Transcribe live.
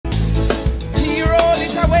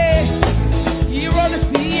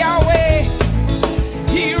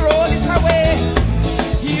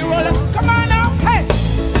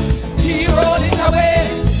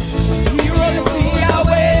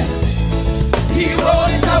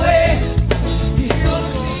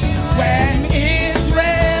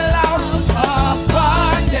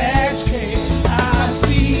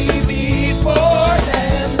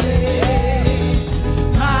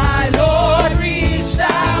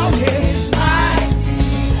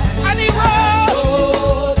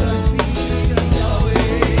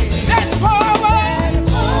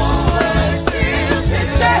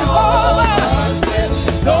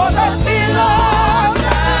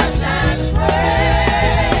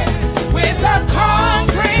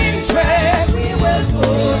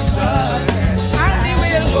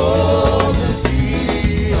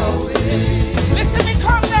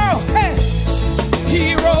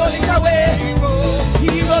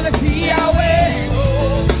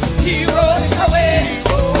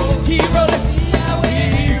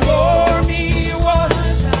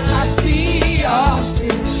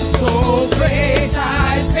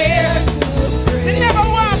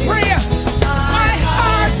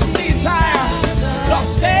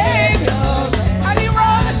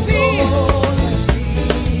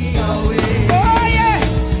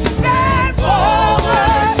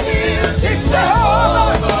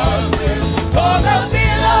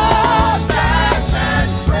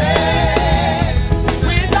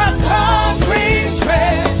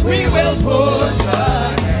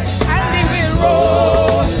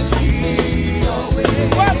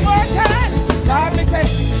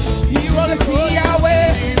sea away.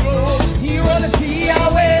 He rolled the sea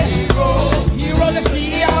away. He rolled the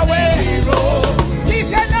sea away. See,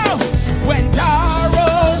 say now, when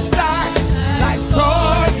sorrows dark like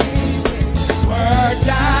storm were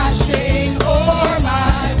dashing over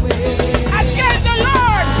my way. Again, the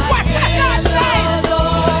Lord, what a God nice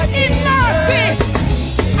in mercy,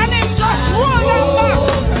 and him just roll them back.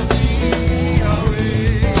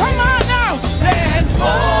 Come on now, then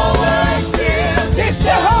forward still, this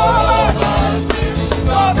Jehovah,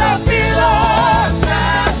 for the billows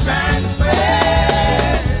dash and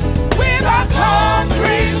spread. With a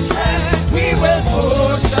concrete tread, we will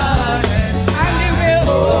push ahead, and we will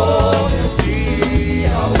hold the sea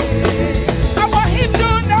away. And what he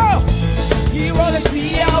do now? He roll the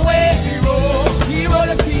sea away. He roll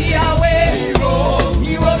the sea away.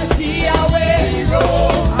 He roll the sea away.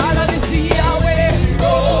 All of the sea away.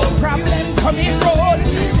 Problem coming road.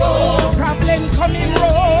 Problem coming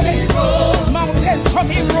road. Mountain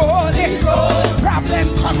coming road. Problem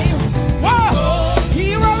coming. Whoa!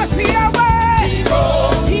 He roll the sea away.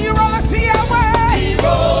 He roll the sea away.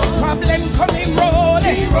 Problem coming road.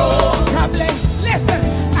 Problem. Listen.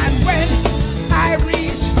 And when I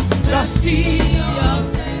reach the sea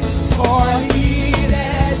for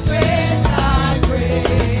needed grace I pray.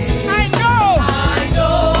 I know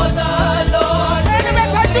the Lord. And the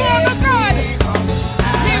better do of the God.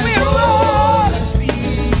 He will roll the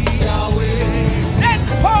sea away. Then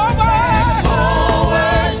forward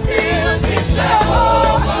still this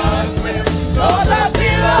Jehovah's will. Though the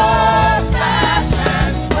billows dash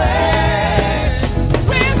and spread,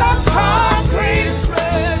 with a concrete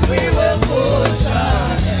tread we will push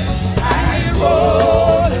ahead and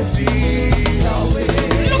roll the sea away.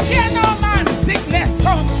 Look here now, man. Sickness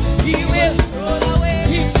come, he will roll away.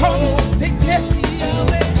 He come, sickness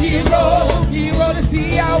he roll the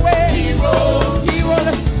sea away. He roll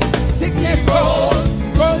the sickness roll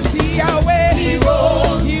the sea away. He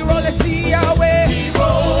roll the sea away.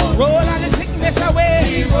 Roll all the sickness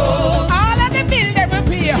away. All of the bill they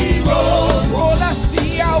repair. Roll the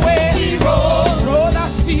sea away. Roll the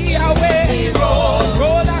sea away.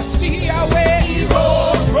 Roll the sea away.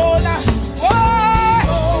 Roll the sea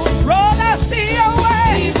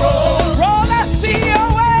away. Roll the sea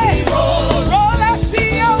away. Roll the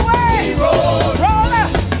sea away.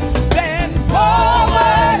 Then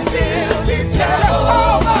forward still this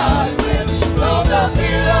Jehovah's will. Blow the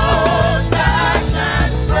billows dash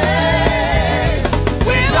and spread.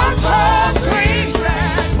 With a concrete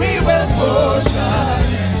tread we will push ahead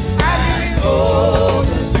and we go.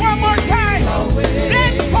 One more time.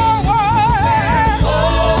 Then forward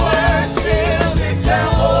still this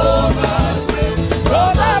Jehovah's will. Blow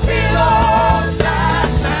the billows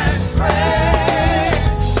dash and spread.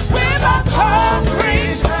 With a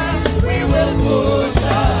concrete tread we will push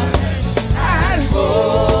ahead and go.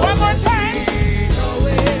 One more time.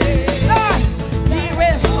 Lord,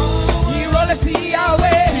 he roll the sea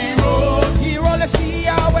away. He roll the sea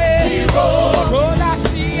away. Roll the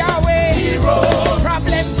sea away.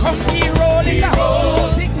 Problem come, he roll it up.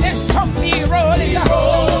 Sickness come, he roll it up.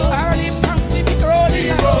 All the come, he roll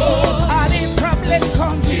it up. All the problem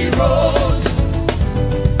come, he roll.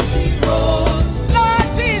 Lord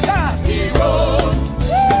Jesus.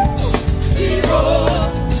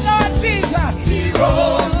 Lord Jesus.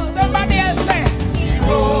 Somebody else say,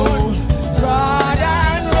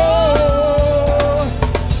 Jordan roll.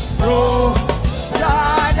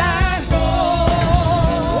 Jordan roll.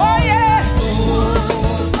 Oh yeah.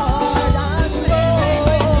 Jordan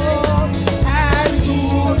roll. And do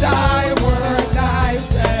thy work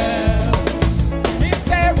thyself. He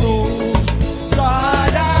say roll.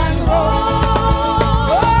 Jordan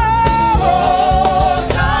roll.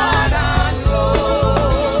 Jordan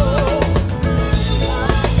roll.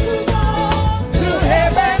 To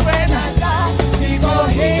heaven when I die, we go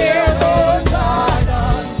hear the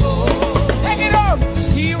Jordan roll. Take it up.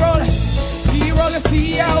 He roll the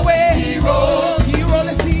sea away. He roll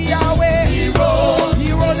the sea away.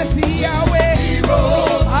 He roll the sea away.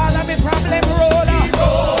 All of the problem roll up.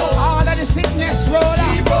 All of the sickness roll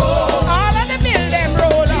up. All of the bill them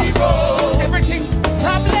roll up. Everything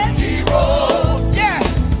problem. Yeah.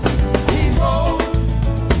 He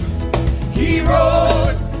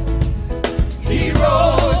rolled.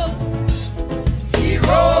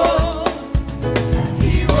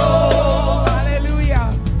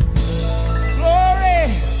 Hallelujah.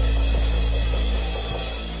 Glory.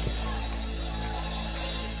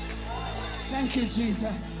 Thank you,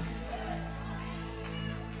 Jesus.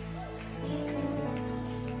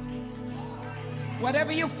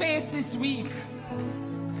 Whatever you face this week,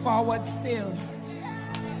 forward still.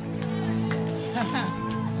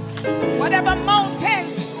 Whatever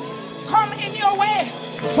mountains come in your way,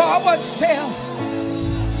 forward still.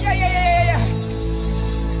 Yeah.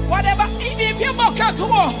 Whatever, if you book your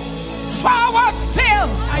tour, forward still.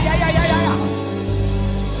 Yeah.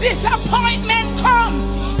 Disappointment come,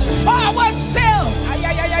 forward still.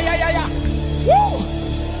 Yeah. Woo.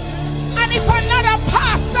 And if another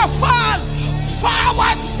pastor fall,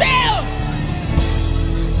 forward still.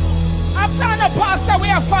 I'm telling the pastor we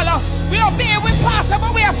are follow. We obey with pastor,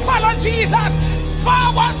 but we are follow Jesus.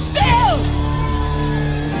 Forward still.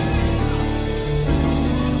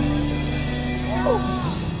 Woo.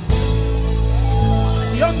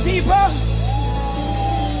 Young people,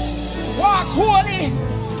 walk holy.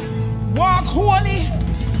 Walk holy.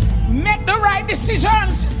 Make the right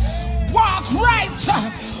decisions. Walk right.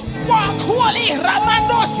 Walk holy.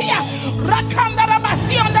 Ramandosia.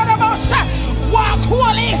 Rakandarabasiondarabosa. Walk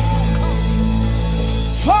holy.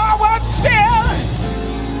 Forward still.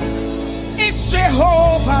 It's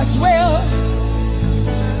Jehovah's will.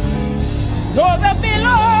 Though the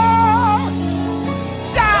billows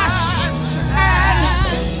dash and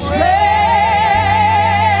sway.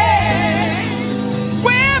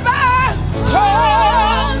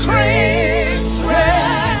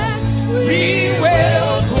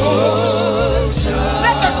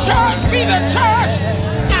 Church be the church,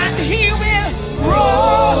 and he will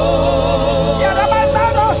roll.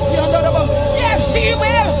 Yes, he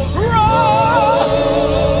will roll.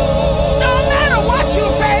 No matter what you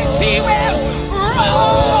face, he will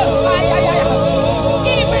roll.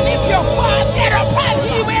 Even if you fall, get up and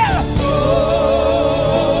he will.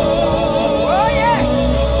 Oh yes,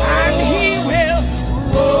 and he will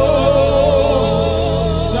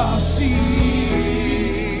roll the sea.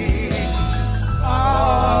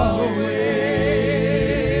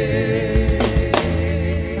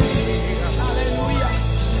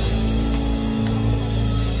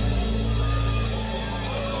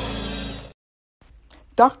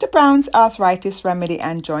 Dr. Brown's Arthritis Remedy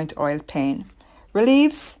and Joint Oil Pain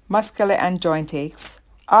relieves muscular and joint aches,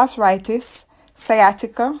 arthritis,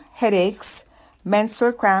 sciatica, headaches,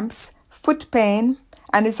 menstrual cramps, foot pain,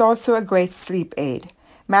 and is also a great sleep aid.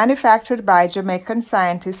 Manufactured by Jamaican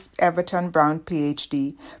scientist Everton Brown,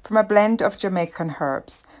 PhD, from a blend of Jamaican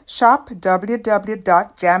herbs. Shop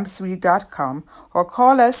www.jamsweet.com or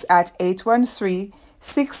call us at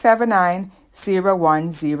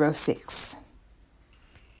 813-679-0106.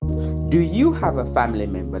 Do you have a family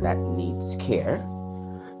member that needs care?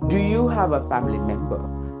 Do you have a family member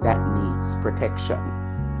that needs protection?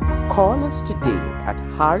 Call us today at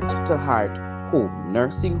Heart to Heart Home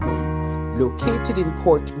Nursing Home, located in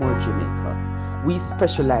Portmore, Jamaica. We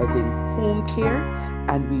specialize in home care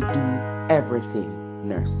and we do everything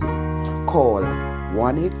nursing. Call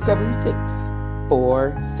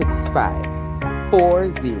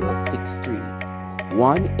 1-876-465-4063.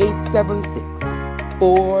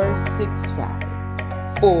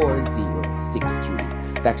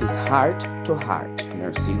 1-876-465-4063. That is Heart to Heart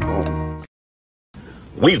Nursing Home.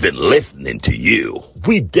 We've been listening to you.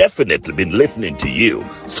 We've definitely been listening to you.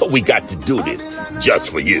 So we got to do this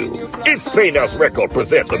just for you. It's Painhouse Record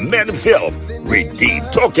presents the man himself,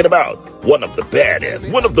 Redeemed, talking about one of the best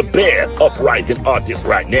uprising artists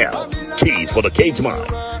right now, Keys for the Cage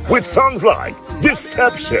Mind, with songs like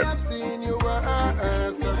Deception.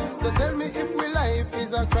 So tell me if we life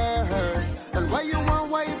is a curse, and why you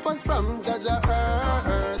want wipe us from Jaja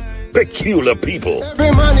earth? Peculiar People.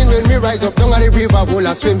 Every morning when me rise up down at the river, will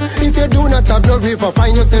I swim. If you do not have no river,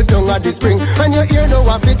 find yourself down at the spring, and you hear no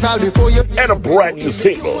one fit all before you. And a brand new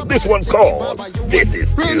single, this one called This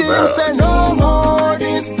Is Too Redeem Much. say no more,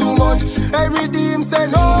 this too much. Hey, Redeem say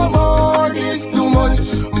no more, this too much.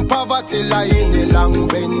 Poverty lie in the long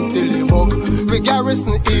bend till the book. We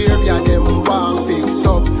garrison area, them want fix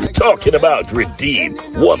up. Talking about Redeem,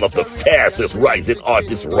 one of the fastest rising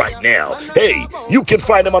artists right now. Hey, you can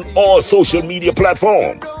find him on all social media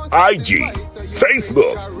platforms, IG,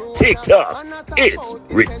 Facebook, TikTok. It's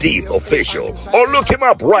Redeem Official. Or look him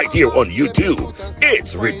up right here on YouTube.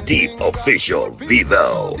 It's Redeem Official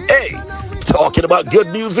Vivo. Hey, talking about good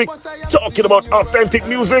music, talking about authentic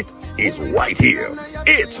music, is right here.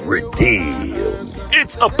 It's Redeem.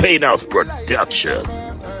 It's a Painhouse production.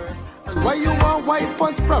 Why you want wipe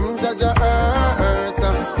us from Jaja earth?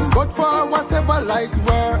 But for whatever lies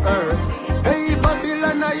worth. Hey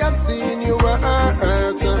Babylon, I have seen you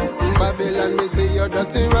hurt. Babylon, me see your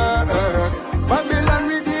dirty work. Babylon,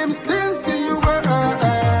 Redeem, still see you hurt.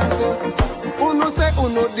 Uno say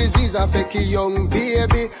uno disease affect a young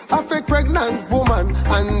baby, affect pregnant woman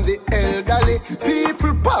and the elderly.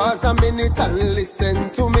 People pause a minute and listen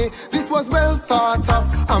to me. This was well thought of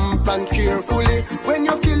and planned carefully. When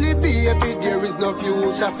you kill it, baby, there is no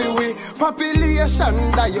future for we.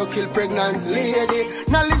 Population that you kill pregnant lady.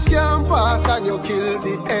 Knowledge can pass and you kill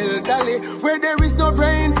the elderly. Where there is no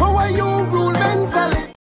brain power, you rule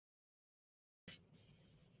mentally.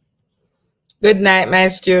 Good night, my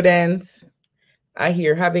students. I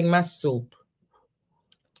hear having my soup.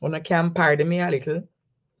 When I can pardon me a little,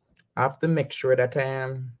 I have to make sure that I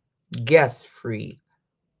am gas free.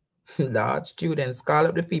 Lord, students, call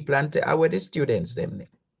up the people and tell where the students them.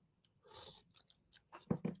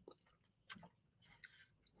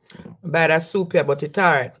 Buy that soup here, but it's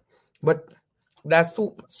hard. But that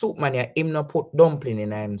soup man here, him not put dumpling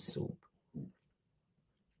in him soup.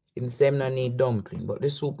 Him say him not need dumpling, but the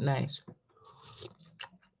soup nice.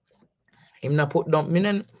 Him not put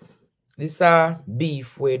dumpling. This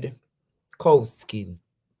beef with cow skin.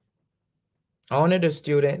 I want the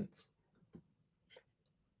students.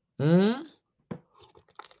 When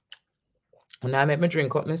I make me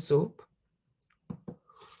drink up my soup.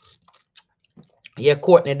 Yeah,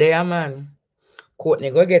 Courtney there, man.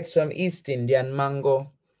 Courtney, go get some East Indian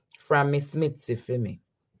mango from Miss Mitzi for me.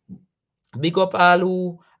 Big up all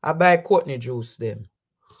who I buy Courtney juice them.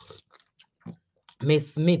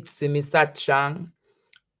 Miss Mitzi, Miss Chang.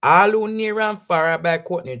 All who near and far I buy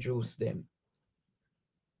Courtney juice them.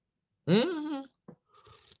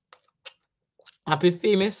 Happy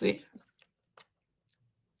female, see?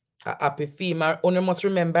 A happy female. Only must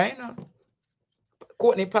remember, you know.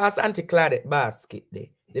 Courtney pass Auntie Claudette basket there.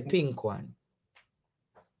 The pink one.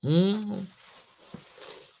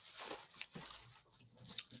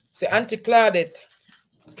 See, Auntie Claudette.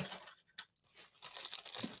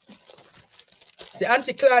 See,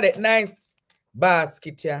 Auntie Claudette, nice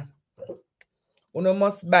basket here. You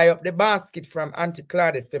must buy up the basket from Auntie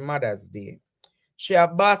Claudette for Mother's Day. She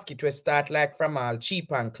have basket will start like from all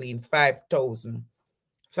cheap and clean, 5,000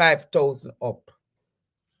 up.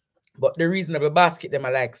 But the reasonable basket them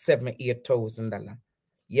are like $7,000-8,000.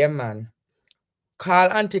 Yeah, man.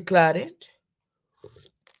 Call Auntie Claudette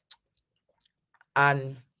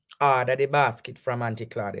and order the basket from Auntie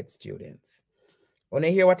Claudette students. Wanna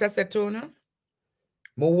hear what I said to you? I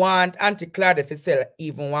want Auntie Claudette to sell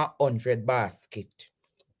even 100 basket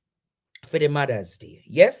for the Mother's Day.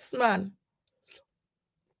 Yes, man.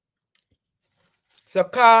 So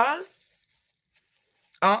call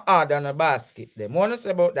and order on a basket. Them want to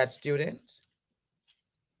say about that, students?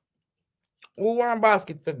 Who want a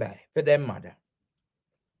basket for buy for their mother?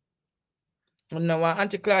 And now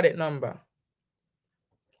Auntie Claudette number.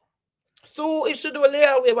 So if she do a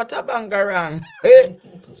layaway, what a bangarang.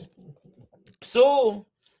 So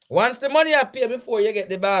once the money appear before you get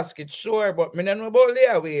the basket, sure, but me don't know about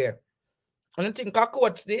layaway. I don't think I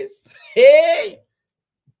coach this. Hey!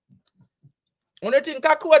 I don't think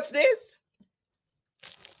I coach this.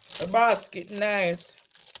 A basket, nice.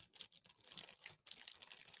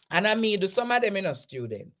 And I mean, do some of them, you know,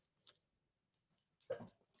 students.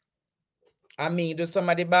 I mean, do some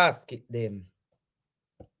of the basket, them.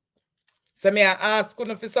 So me I ask you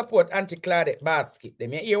if you support Auntie Claudette basket,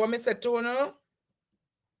 them. You hear what me say to you now?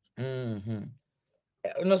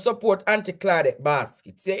 You support Auntie Claudette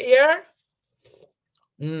basket. You hear?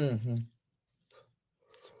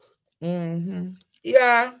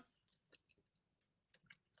 Yeah.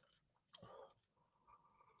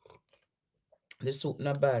 The soup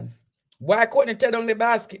not bad. Why couldn't you tear down the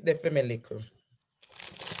basket there for me, little?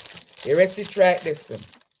 You rest it right this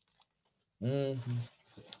one.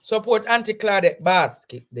 Support Auntie Claudette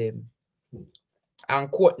basket them. And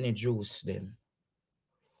Courtney juice them.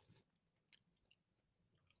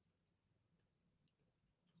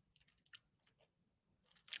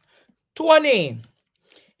 Tony,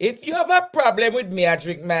 if you have a problem with me, I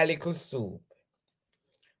drink my little soup.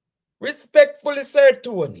 Respectfully, Sir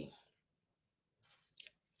Tony.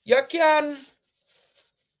 You can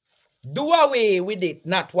do away with it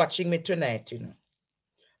not watching me tonight, you know.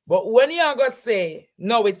 But when you are going to say,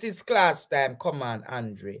 no, it's his class time, come on,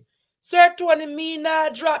 Andre. Sir Tony, me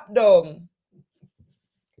not drop down.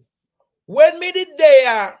 When me did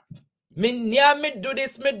there, me do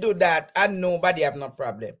this, me do that, and nobody have no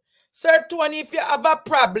problem. Sir Tony, if you have a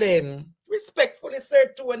problem, respectfully,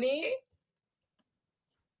 Sir Tony.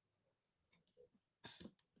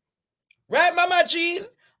 Right, Mama Jean?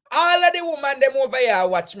 All of the women them over here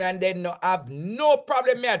watch me and they no have no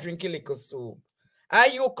problem me I drink a little soup.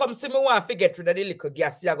 And you come see me want to get rid of the little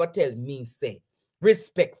gas, you go tell me, say,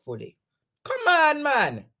 respectfully. Come on,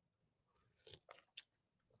 man.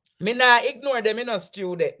 Me not ignore them, me no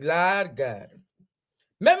student. Lord God.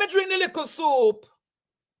 Let me drink the little soup.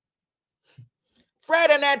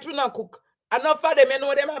 Friday night we not cook. Enough of them, you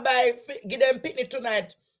know them I buy, give them picnic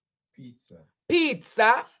tonight.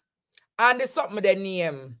 Pizza. And there's something they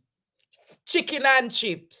name chicken and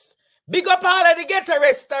chips. Big up all of the ghetto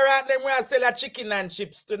restaurant, them we are sell a chicken and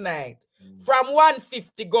chips tonight. From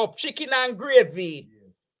 150 go up, chicken and gravy.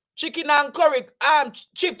 Chicken and curry,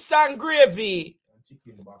 chips and gravy. And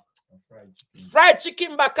chicken back, and fried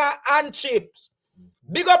chicken back and chips.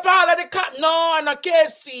 Big up all of the cat. No, and a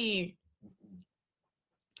KFC.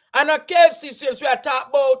 And a KFC since we are talking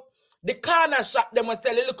about the corner shop, them will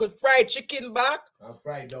sell a little fried chicken back. And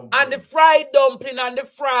fried dumpling. And the fried dumpling and the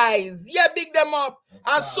fries. Yeah, big them up.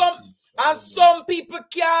 And some people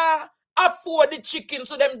can't afford the chicken,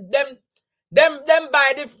 so them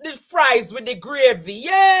buy the fries with the gravy.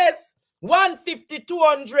 Yes. 150,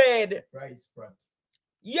 200. Fries, Pratt.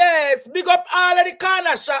 Yes. Big up all of the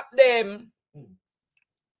corner shop them.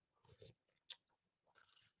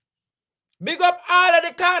 Big up all of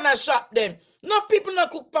the corner shop them. Enough people not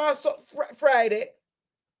cook on Friday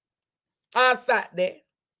and Saturday.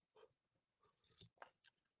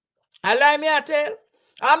 I lie me I tell.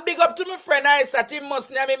 I'm big up to my friend I sat him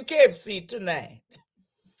must name him KFC tonight.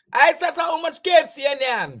 I sat how much KFC in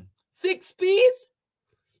him? 6 piece?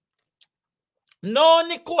 No,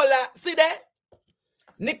 Nicola. See that?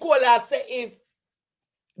 Nicola say if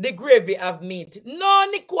the gravy have meat. No,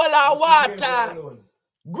 Nicola, water.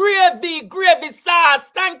 Gravy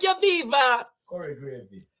sauce. Thank you, Viva. Curry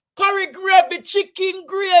gravy. Curry gravy, chicken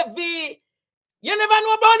gravy. You never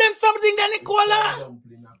know about them something then, Nicola?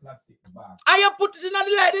 Dumpling, a plastic bag. And you put it in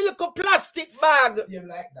the little plastic bag. Same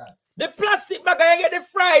like that. The plastic bag and you get the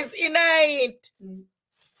fries in it. You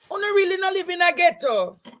don't really not live in a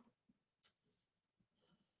ghetto.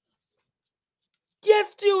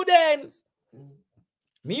 Yes, students.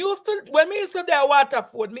 When me used to do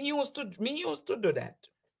Waterford, me used to do that.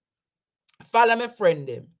 Follow my friend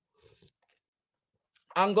them.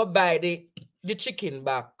 And go buy the chicken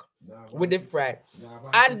back with the fry.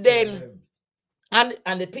 And then and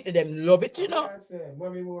the people them love it, you know.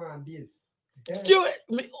 Mommy want this. Student,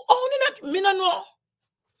 me not know.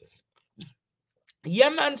 Yeah,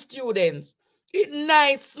 man, students. It's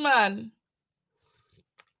nice, man.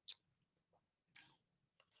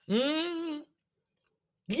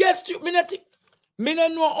 Yes, me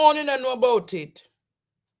not know only not know about it.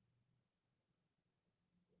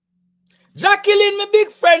 Jacqueline, my big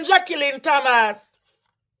friend, Jacqueline Thomas.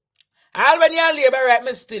 All when you're labor right,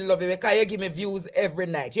 me still love you because you give me views every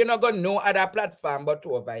night. You're not gonna know other platform but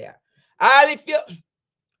over here. All if you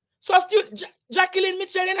so still Jacqueline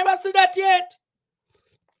Mitchell, you never see that yet.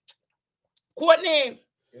 Quote name.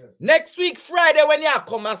 Yes. Next week, Friday, when you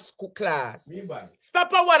come at school class. Me buy.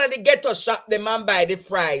 Stop at one of the ghetto shop, them and buy the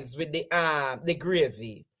fries with the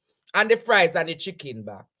gravy. And the fries and the chicken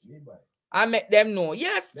back. Me buy. I make them know.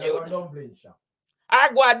 Yes, They have a dude. dumpling shop. I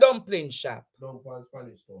go a dumpling shop. Dumpling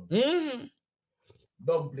Spanish town.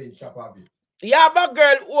 Dumpling shop of it. You have a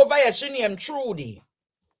girl over here, she named Trudy.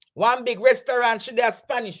 One big restaurant, she there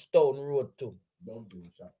Spanish Town Road too.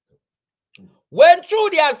 Dumpling shop. When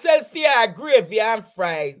Trudy herself here gravy and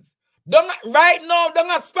fries, right now, don't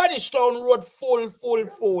a Spanish Town Road full.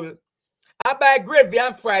 I buy gravy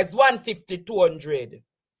and fries 150, 200.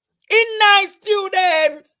 It's nice,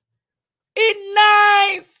 students.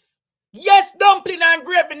 It's nice. Yes, dumpling and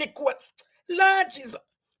gravy, Nicole. Lord Jesus.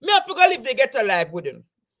 Me have to go live the ghetto life with him.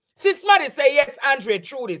 Sis Maddie say yes, Andre,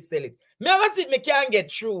 Trudy sell it. Me have to see if me can get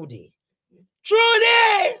Trudy.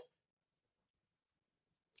 Trudy!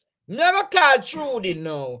 Never call Trudy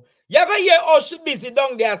no. You ever hear how she busy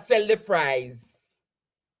down there sell the fries?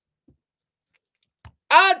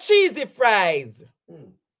 All cheesy fries.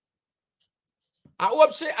 I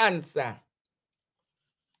hope she answer.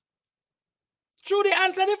 Trudy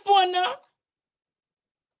answer the phone now.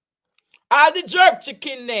 All the jerk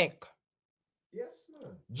chicken neck. Yes,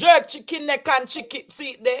 man. Jerk chicken neck and chicken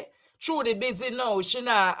seat there. Trudy busy now. She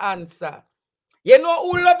not answer. You know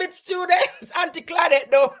who love it, students? Auntie Claudette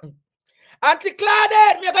though. Auntie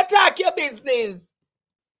Claudette, me gonna talk your business.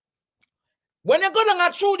 When you go down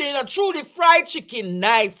a Trudy fried chicken,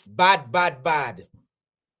 nice, bad.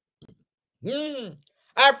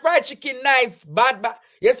 Our fried chicken, nice, bad.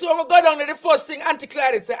 You see when we go down there, the first thing Auntie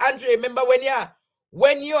Claudette say, Andre, remember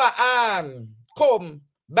when you come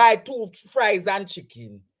buy 2 fries and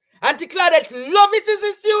chicken. Auntie Claudette love it as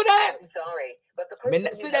a student. Sorry, but the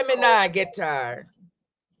See them, me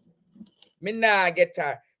nah get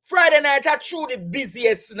her. Friday night, I threw the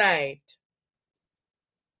busiest night.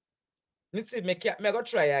 Me see, me go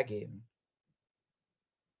try again.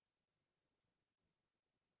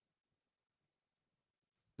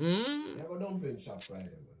 Never dumpling shop Friday,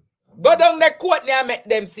 man. Go down the court and make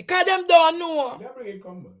them see. Cause them don't know. Yeah, bring it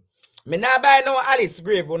come, man. Me nah buy no Alice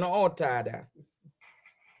Grave or no outer.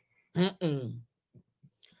 And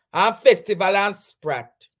festival and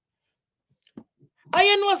sprat. And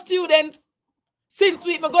you know, students, since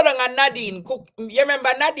we go down and Nadine cook, you remember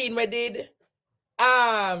Nadine we did?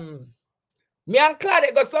 Me and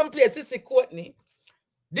Claudia got some places to Courtney.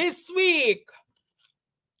 This week,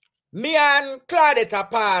 me and Claudia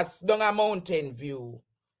pass down a mountain view.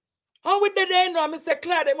 And with the day now, I say,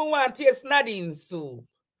 Claudia, I want to taste Nadine soup.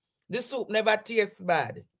 The soup never tastes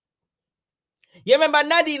bad. You remember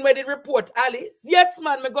Nadine where did report Alice? Yes,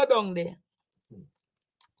 man, me go down there.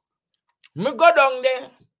 Me go down there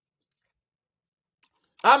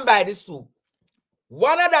and buy the soup.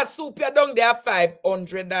 One of the soup you down there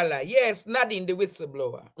 $500. Yes, Nadine the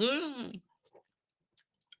whistleblower.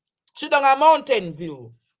 She down a mountain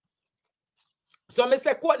view. So me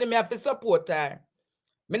say, Courtney, me have to support her.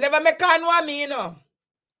 Me never make her know me, you know.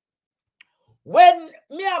 When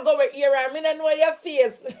me I go with Ira, me don't know your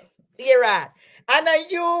face, Ira. And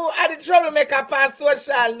you are the troublemaker on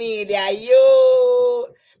social media. You.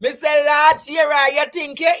 Me say, Lord, Ira, you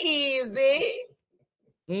think you're easy?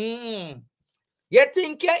 You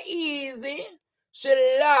think you're easy?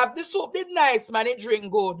 She laughed. The soup did nice, man. It drink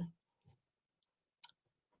good.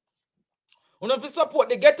 You know, if you support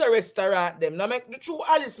the ghetto restaurant, them, now make the true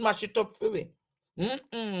Alice smash it up for me.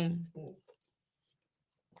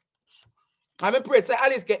 I pray say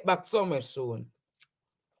Alice get back somewhere soon.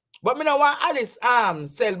 But me no want Alice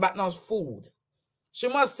sell back now food. She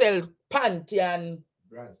must sell panty and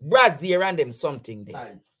brassiere and them something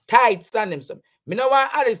there. Tights and them something. Me no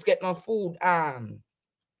want Alice get no food.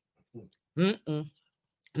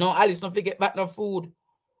 No, Alice don't forget back no food.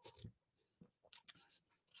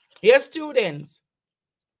 Yes, students.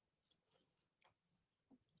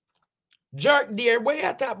 Jerk deer. Where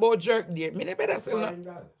you talk about jerk deer? Me never sell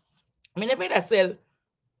no. Me never sell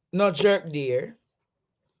no jerk deer.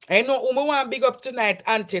 I know who me want big up tonight,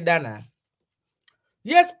 Auntie Dana.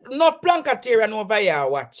 Yes, enough Plankatarian over here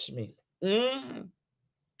watch me.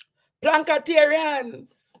 Plankatarians.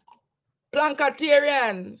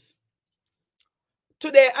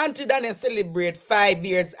 Today, Auntie Dana celebrate 5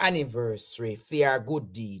 years anniversary for your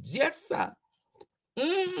good deeds. Yes, sir.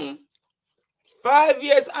 5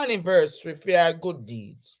 years anniversary for your good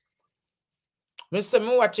deeds. Mr.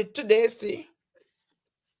 Me watch it today, see.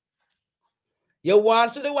 You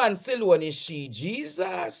want to the one Silwani she,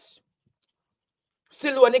 Jesus.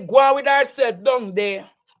 Silwani go on with herself down there.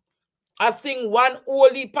 I sing one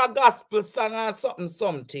holy gospel song or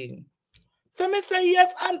something. So me say,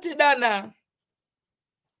 yes, Auntie Dana.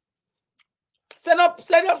 Say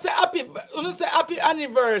happy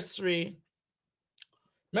anniversary.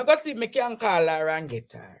 Me go see if me can call her and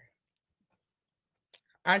get her.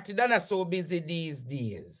 Auntie Dana so busy these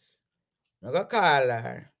days. Me go call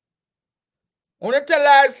her. I want to tell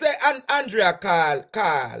her, say, Andrea call.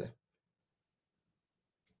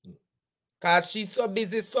 Because she's so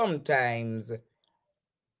busy sometimes.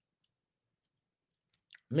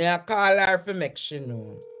 Me I call her for make she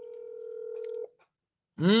know.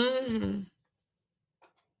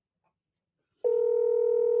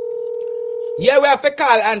 Yeah, we have to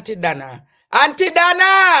call Auntie Dana. Auntie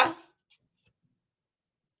Dana!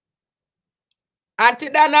 Auntie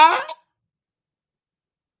Dana?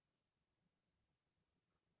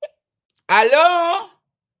 Hello?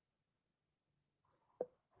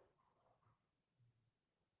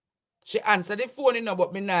 She answered the phone, you know,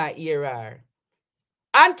 but me not hear her.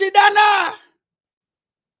 Auntie Dana!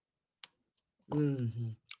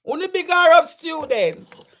 Only big her up,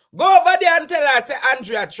 students. Go over there and tell her, say,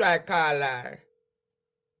 Andrea try call her.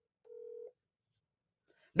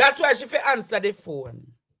 That's why she fi answer the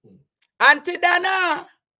phone. Auntie Dana!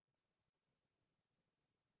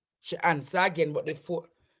 She answer again, but the phone.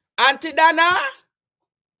 Auntie Dana?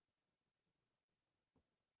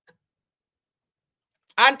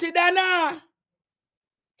 Auntie Dana?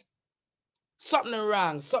 Something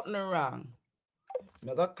wrong.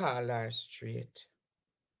 I go call her straight.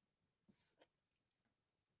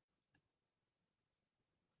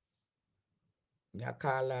 I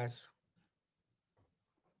call her.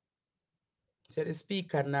 Say the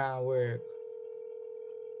speaker now work.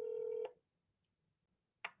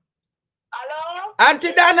 Hello?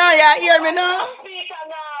 Auntie Dana, you hear me now? Speaker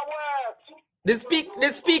now work. The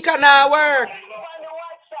speaker now work. On the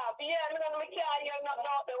WhatsApp. Yeah, me can't hear nothing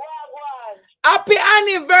about the wagwan. Happy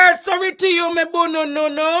anniversary to you, me bunu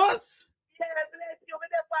nunos. Yeah, bless you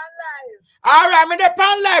with the fan live. All right, me dey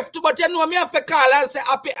on live too, but you know me have to call and say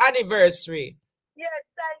happy anniversary. Yes,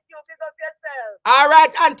 thank you. Pick up yourself. All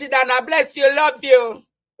right, Auntie Dana, bless you, love you.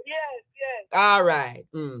 Yes. All right.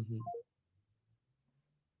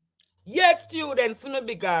 Yes, students, me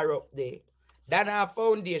big her up there. Dana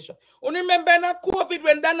Foundation. You remember in COVID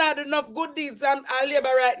when Dana had enough good deeds and labor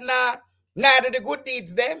right now, neither the good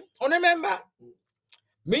deeds them. You remember?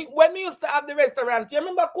 When we used to have the restaurant, you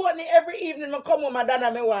remember Courtney every evening I come home and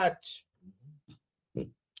Dana me watch.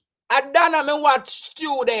 And Dana me watch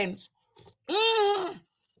students.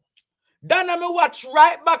 Dana me watch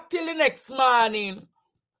right back till the next morning.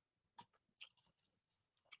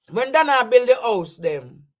 When Dana build the house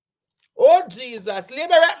them. Oh Jesus,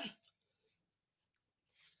 labor.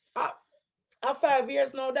 After 5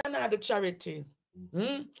 years now, Dana the charity.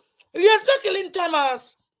 Yes, Jacqueline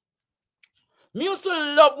Thomas. Me used to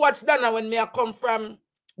love watch Dana when me I come from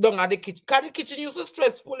down at the kitchen. Because the kitchen used to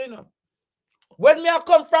stressful, you know. When me I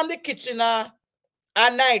come from the kitchen at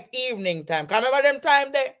night, evening time. Can remember them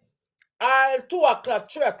time there? All 2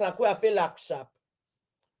 o'clock, 3 o'clock, we have a lock shop.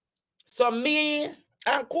 So me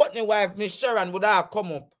and Courtney wife, Miss Sharon, would have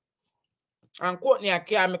come up. And Courtney and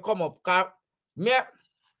carry me come up. Because me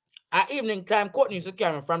at evening time, Courtney used to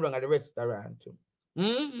carry me from down at the restaurant too.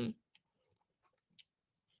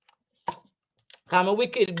 I'm a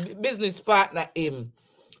wicked business partner him.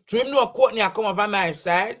 To him know Courtney I come up on my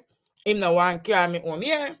side. Him no want carry me home.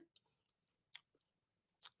 Yeah.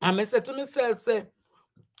 And I say to myself, say,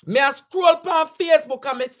 me I scroll on Facebook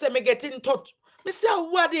and me say me get in touch. Me say,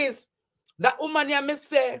 what is that woman here? Me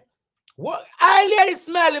say, what I hear is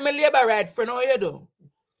smelling me labor right friend. How you do?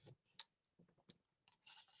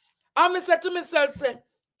 And I say to myself, say,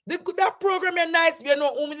 that program is nice. You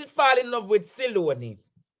know, who me did fall in love with Siloni.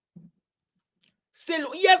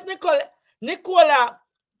 Yes, Nicola,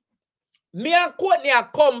 me and Courtney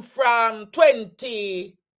come from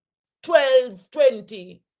 2012,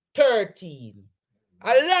 2013.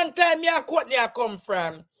 A long time me and Courtney come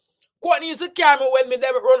from. Courtney used to carry me when me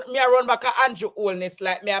run back a Andrew Oldness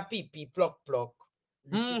like me a pee pluck.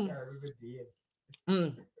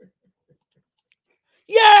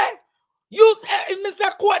 Yeah. You,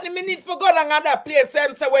 Mr. Courtney, me need for go another place. Say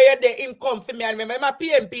where you're there, him come for me and me. My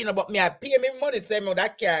PMP, no, but me I pay me money, say me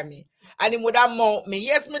that carry me. And him would have mount me.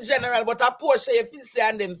 Yes, me general, but a Porsche, if you say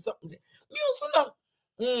and them something. Me used to know.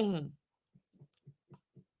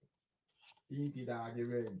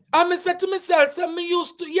 And I said to myself, say me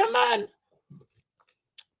used to, yeah, man.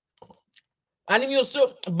 And him used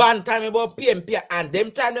to banter me about PMP and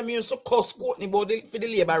them time them used to cuss Courtney about for the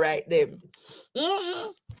labor right them.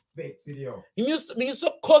 He used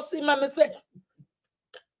to cuss him and me say,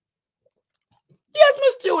 yes, my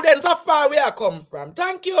students are far where I come from.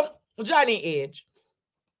 Thank you, Johnny Age.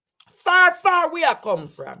 Far where I come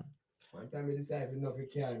from. One time he decided enough he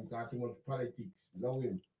can't talk too much politics. Love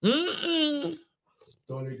him.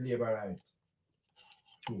 Don't with labor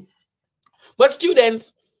right. But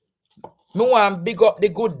students, me want big up the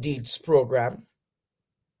good deeds program.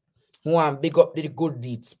 Me want big up the good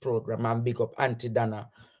deeds program and big up Auntie Dana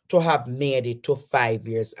to have made it to 5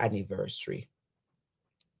 years anniversary.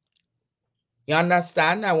 You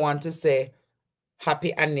understand? I want to say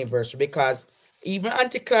happy anniversary because even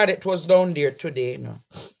Auntie Claudette was down there today. You know.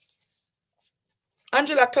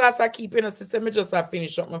 Angela class I keep in a system. Me just have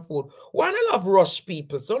finished up my food. One I love rush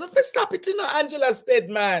people. So if I stop it in Angela stead,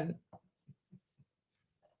 man.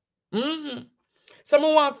 So I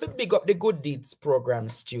want to big up the good deeds program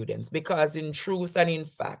students because in truth and in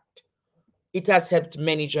fact, it has helped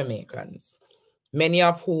many Jamaicans, many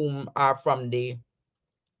of whom are from the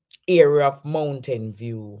area of Mountain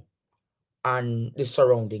View and the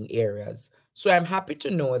surrounding areas. So I'm happy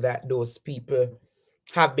to know that those people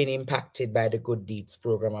have been impacted by the good deeds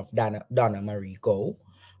program of Donna Marie Go,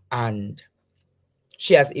 and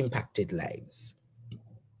she has impacted lives.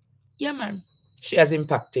 Yeah, man. She has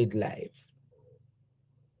impacted lives.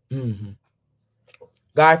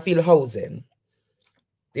 Garfield Housing.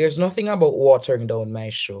 There's nothing about watering down my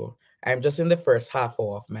show. I'm just in the first half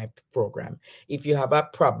hour of my program. If you have a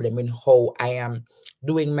problem in how I am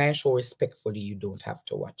doing my show respectfully, you don't have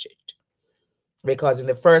to watch it. Because in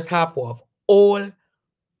the first half hour of all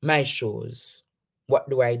my shows, what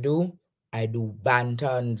do? I do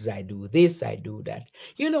bantons, I do this, I do that.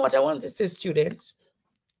 You know what I want to say, students?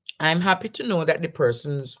 I'm happy to know that the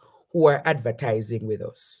persons who are advertising with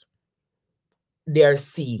us, they're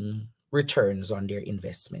seeing returns on their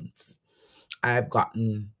investments. I've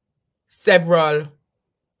gotten several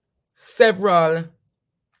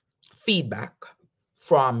feedback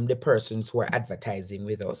from the persons who are advertising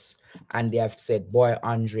with us, and they have said, boy,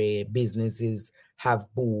 Andre, businesses have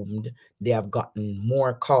boomed, they have gotten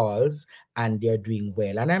more calls and they're doing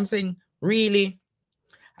well. And I'm saying, really?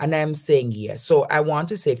 And I'm saying, yes. So I want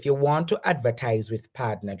to say, if you want to advertise with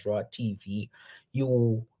Partner Draw TV,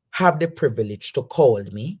 you have the privilege to call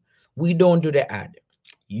me. We don't do the ad.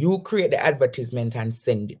 You create the advertisement and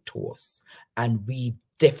send it to us, and we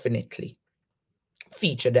definitely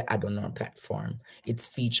feature the ad on our platform. It's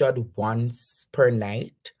featured once per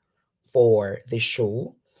night for the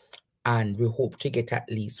show, and we hope to get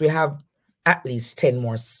we have at least 10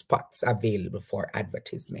 more spots available for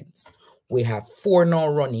advertisements. We have 4 now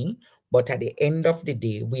running, but at the end of the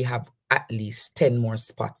day, we have at least 10 more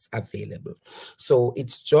spots available. So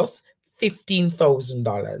it's just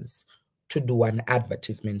 $15,000 to do an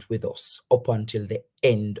advertisement with us up until the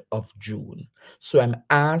end of June. So I'm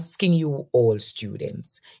asking you all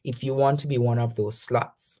students, if you want to be one of those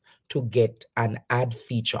slots to get an ad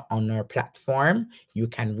feature on our platform, you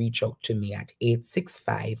can reach out to me at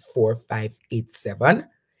 865-4587.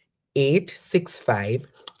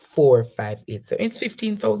 865-4587. It's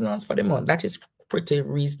 $15,000 for the month. That is pretty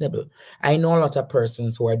reasonable. I know a lot of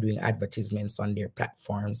persons who are doing advertisements on their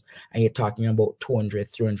platforms, and you're talking about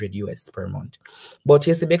 200, 300 US per month. But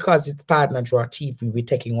you see, because it's Partner Draw TV, we're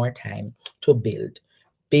taking our time to build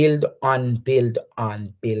on, build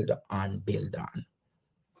on, build on, build on.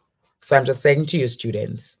 So I'm just saying to you,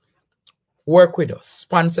 students, work with us,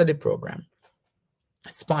 sponsor the program.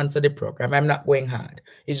 Sponsor the program. I'm not going hard.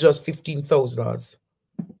 It's just $15,000.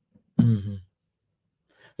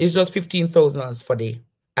 It's just $15,000 for the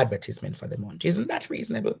advertisement for the month. Isn't that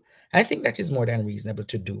reasonable? I think that is more than reasonable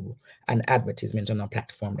to do an advertisement on a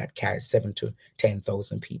platform that carries 7,000 to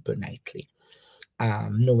 10,000 people nightly.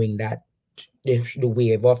 Knowing that the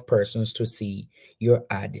wave of persons to see your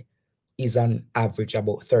ad is on average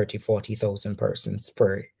about 30,000, 40,000 persons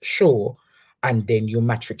per show, and then you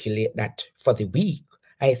matriculate that for the week,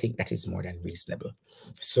 I think that is more than reasonable.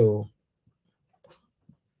 So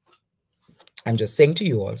I'm just saying to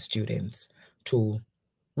you all students to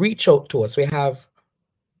reach out to us. We have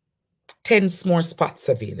 10 more spots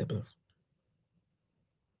available.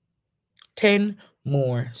 10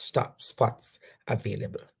 more spots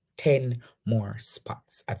available. 10 more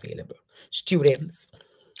spots available. Students,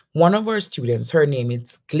 one of our students, her name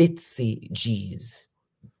is Glitzy G's.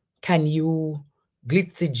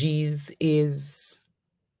 Glitzy G's is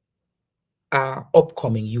an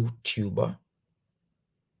upcoming YouTuber.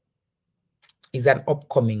 Is an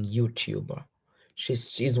upcoming YouTuber.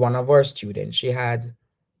 She's one of our students. She had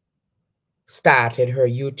started her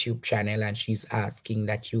YouTube channel, and she's asking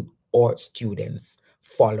that you all students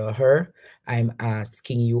follow her. I'm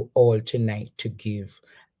asking you all tonight to give.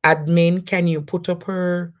 Admin, can you put up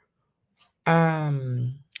her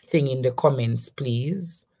thing in the comments,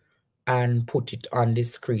 please, and put it on the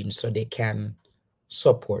screen so they can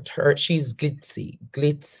support her. She's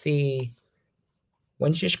Glitzy.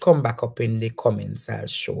 When she come back up in the comments, I'll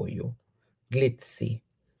show you. Glitzy.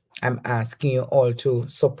 I'm asking you all to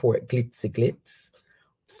support Glitz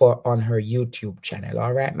on her YouTube channel.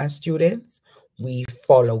 All right, my students? We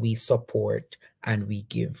follow, we support, and we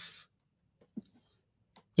give.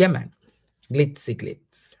 Yeah, man.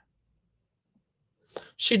 Glitz.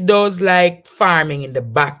 She does like farming in the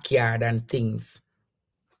backyard and things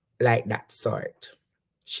like that sort.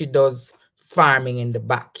 She does farming in the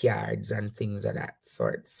backyards and things of that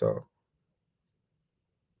sort. So,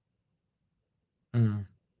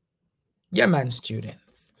 yeah, man,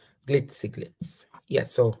 students. Glitz. Yeah,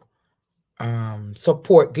 so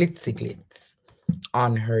support Glitz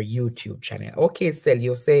on her YouTube channel. Okay, Sel,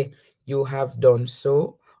 you say you have done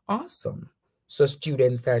so. Awesome. So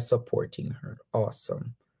students are supporting her.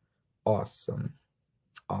 Awesome.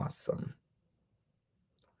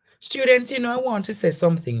 Students, I want to say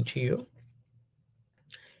something to you.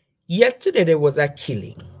 Yesterday, there was a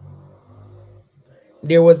killing.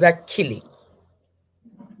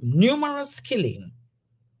 Numerous killing.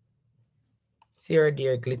 See her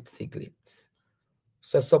dear Glitz.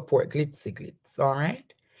 So support Glitz, all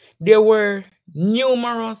right? There were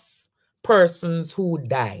numerous persons who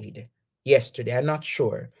died yesterday. I'm not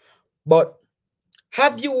sure. But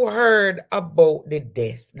have you heard about the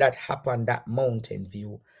death that happened at Mountain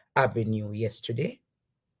View Avenue yesterday?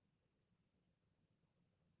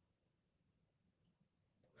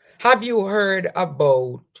 Have you heard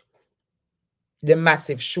about the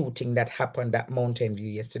massive shooting that happened at Mountain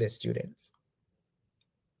View yesterday, students?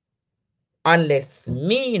 Unless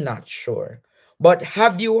me not sure. But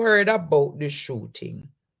have you heard about the shooting?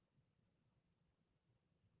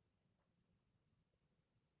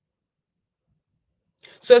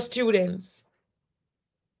 So students,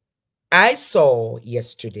 I saw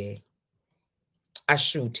yesterday a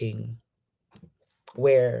shooting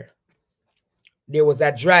where there was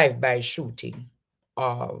a drive-by shooting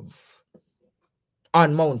on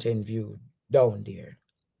Mountain View down there.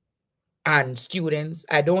 And students,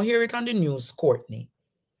 I don't hear it on the news, Courtney,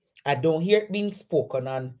 I don't hear it being spoken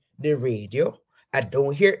on the radio. I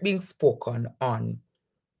don't hear it being spoken on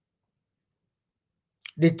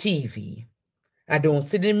the TV. I don't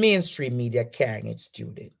see the mainstream media carrying it,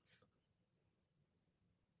 students.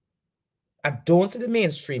 I don't see the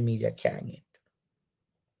mainstream media carrying it.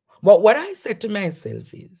 But what I said to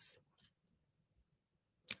myself is,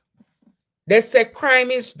 they say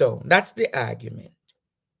crime is down. That's the argument.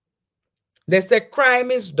 They say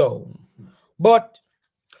crime is down. But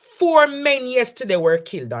 4 men yesterday were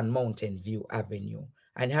killed on Mountain View Avenue.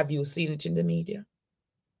 And have you seen it in the media?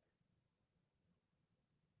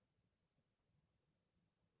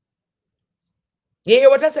 You hear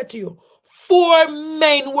what I said to you? 4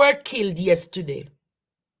 men were killed yesterday.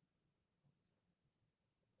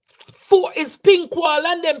 4 is pink wall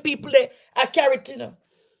and them people they are carried in.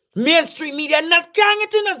 Mainstream media not carrying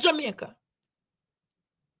it in Jamaica.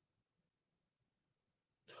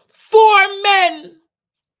 4 men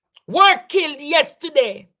were killed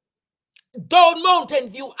yesterday down Mountain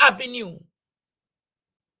View Avenue.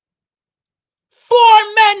 4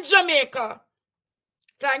 men, Jamaica.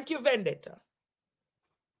 Thank you, Vendetta.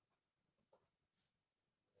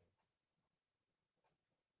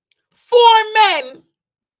 4 men,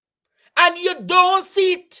 and you don't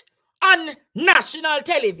see it on national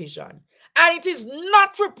television, and it is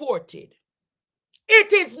not reported.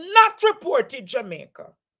 It is not reported,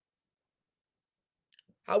 Jamaica.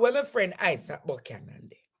 However, my friend Isaac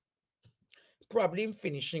Buchanan, probably him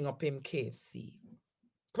finishing up him KFC.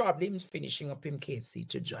 Probably him finishing up him KFC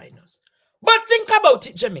to join us. But think about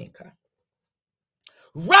it, Jamaica.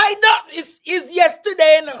 Right now is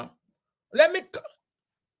yesterday now. Let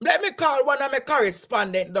me call one of my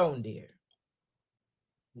correspondent down there.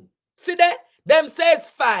 See that? Them says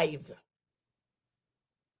 5.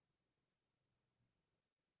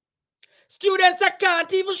 Students, I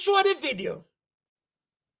can't even show the video.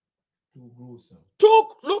 Too gruesome.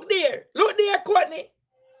 Look there. Look there, Courtney.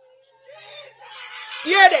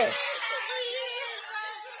 Hear there.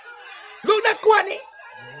 Look there, Courtney.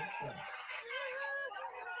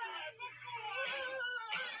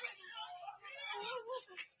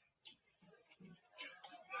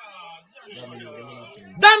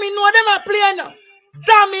 Damn, you know them a play now.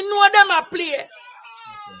 Damn, you know them a play.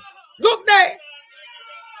 Look there.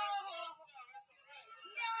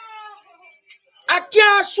 I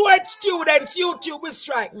can't show it, students. YouTube will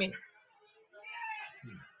strike me.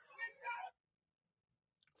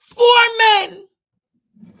 4 men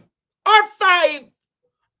or 5,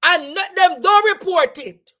 and them don't report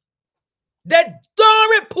it. They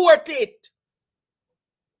don't report it.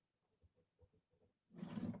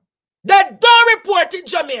 They don't report it,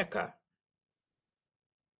 Jamaica.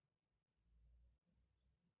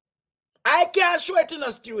 I can't show it to no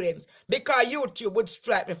students because YouTube would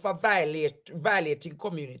strike me for violating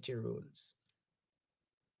community rules.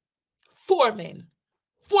 4 men,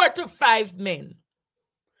 4 to 5 men.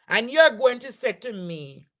 And you're going to say to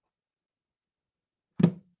me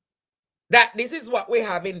that this is what we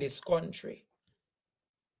have in this country.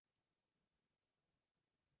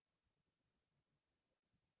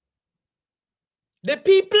 The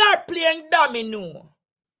people are playing domino.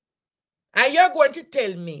 And you're going to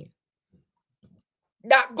tell me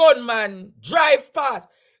that gunman drive past.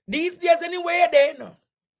 These days, anywhere there, no.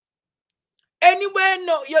 Anywhere,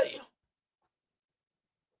 no.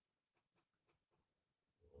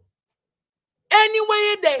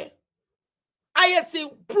 Anywhere there. I see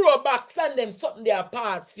pro box and them something they are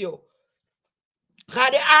pass you.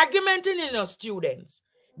 Because the argument in the students,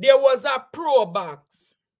 there was a pro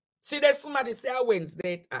box. See, there's somebody say a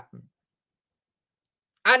Wednesday it happened.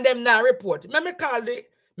 And them now report. Let me call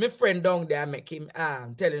my friend down there and make him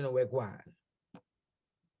tell him where go on.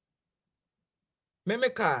 Let me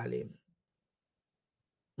call him.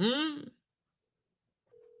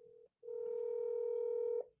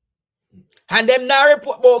 And them now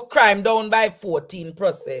report about crime down by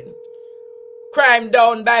 14%. Crime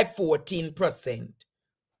down by 14%.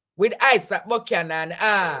 With Isaac Buchanan,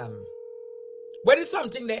 what is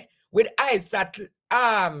something there? With Isaac,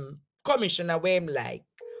 Commissioner Wayne like,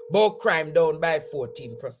 about crime down by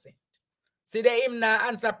 14%. See, they him now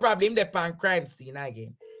answer problem, they pan crime scene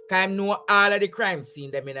again. Because I know all of the crime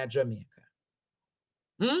scene them in Jamaica.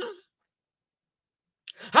 And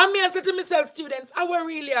me answer to myself, students, I will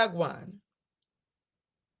really are going.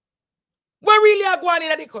 What really are going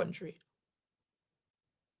in the country?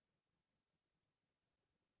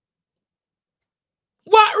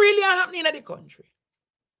 What really are happening in the country?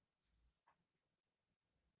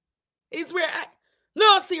 Is where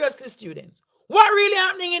no, seriously, students. What really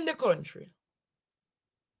happening in the country?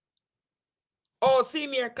 Oh, see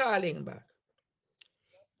me calling back.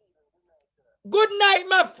 Good night,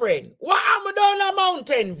 my friend. What am I down a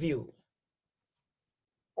Mountain View?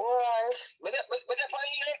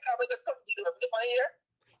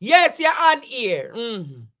 Yes, you're on here.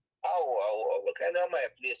 What kind of my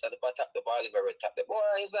place at the top of the body very top? The boy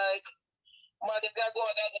is like, man, if I go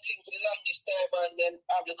out the thing for the longest time and then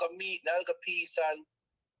have like a meet and like a piece and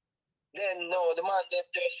then no, the man they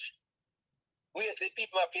just wait the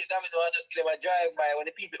people are paid damage and just give them a drive by when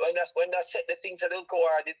the people when they set the things that they'll go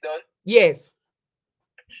hard it done. Yes.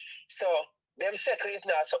 So them settle it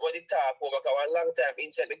now somebody talk over a long time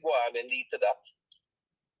inside the go on and lead to that.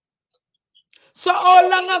 So how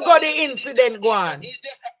long ago the incident go on? It's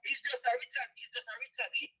just a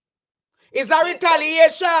retaliation. It's a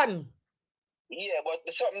retaliation. Yeah, but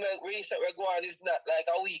something like recent we go on is not like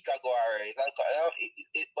a week ago already. Like,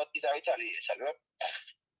 but it's a retaliation. No?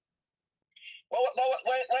 But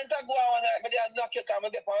when that go on, but they knock you come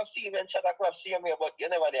and they on scene and chat across see me, but you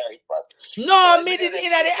never there respond. No, me did in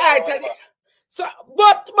the art. So,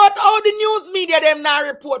 but how the news media them now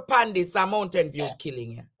report Pandis and Mountain View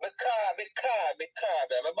killing you? Because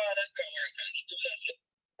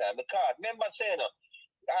remember saying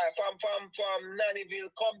from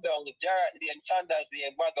Nannyville come down to Jarrett and Sanders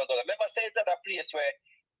and Bagagola. Remember saying that a place where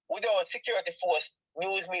we don't security force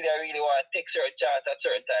news media really want to take certain chance at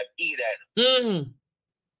certain time either.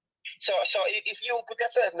 So if you put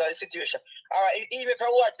yourself in that situation, even if you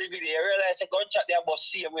watch the video, you realize a gunshot there about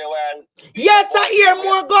same way while yes, I hear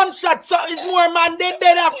more gunshots, so it's more man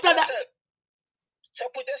dead after that. So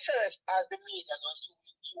put yourself as the media, not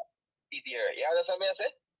you there. You understand what I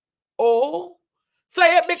say? Oh. So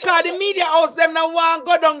yeah, because the media house them now want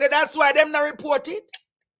go down there, that's why them not report it.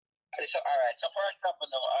 So alright, so for example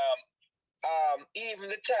now, even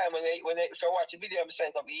the time when if you watch the video I'm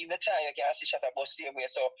saying even the time you can see shot about same way.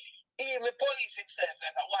 So even the police himself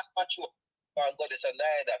like a one patrol and go this and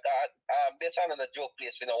neither. This is another joke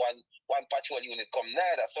place when one patrol unit come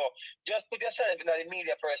neither. So just put yourself in the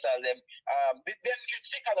media person them get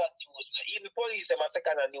second hand news. Even the police them are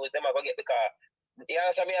second hand news, them are gonna get the car. You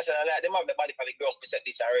understand me? I said, like, them have the body for the ground, we said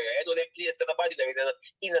this area. I know they place to the body there in and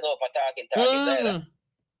out for talking like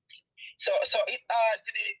So it adds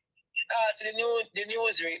to the news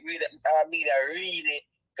media really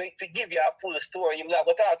to give you a full story. You're not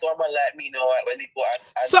going to talk to a man like me now when they go and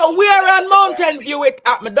so we're on Mountain View it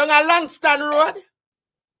up down a Langston Road?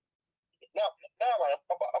 No, man, up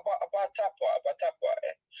top part.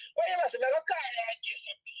 Well, you must have a car and give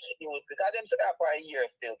some different news because them set up for a year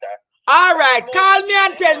still, car. All right, call me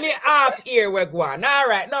and tell me half here we're going. All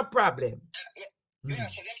right, no problem.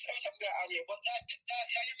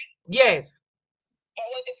 Yes. But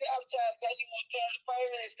when if you have time, can you tell the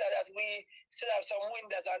Prime Minister that we still have some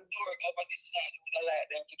windows and doors over this side with the light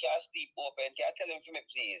them to can sleep open? Can you tell him for me,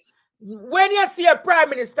 please? When you see a Prime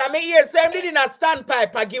Minister, me hear say him did in a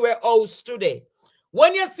standpipe and give a house today.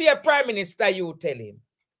 When you see a Prime Minister, you tell him.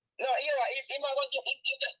 No, you know, if I want to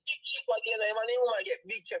get big check what you know, I get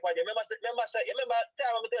big check what you remember time I'm telling you,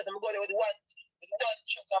 I'm going with one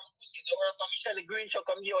truck, I'm going to work, I'm showing the green truck,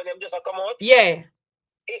 I'm here, and them just come out. Yeah.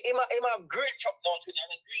 He have great truck now to them,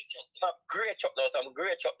 green truck. He have great truck now, so I'm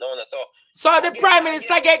great truck now. So the Prime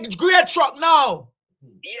Minister get great truck now.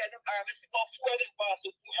 Yeah, I'm about 4 of them pass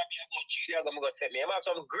to about 3 days ago, I'm going to set me. I have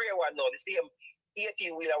some grey one now, the same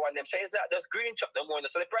 18-wheeler one them. So it's not just green truck no more.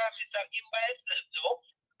 So the Prime Minister him by himself now.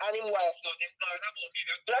 And him wife now, them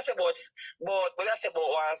that's about 60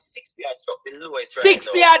 yard truck, the lowest right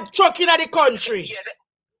 60 yard truck in the country. Yeah,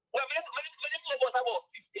 well, about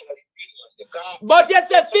 50 but you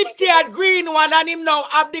said 50 yard green one and him now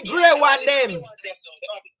have the grey one them.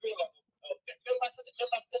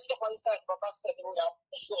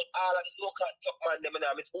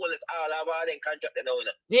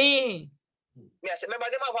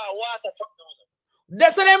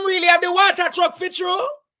 That's what them really have the water truck for true?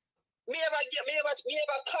 Me ever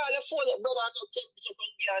call a phone up, brother,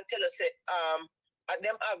 and tell us and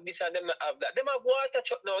them have this and them have that. Them have water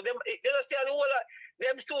truck now. Them they just say the whole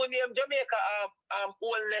them soon name Jamaica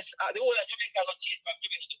oldness the whole of Jamaica got changed from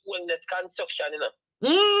Jamaica to oldness construction, you know.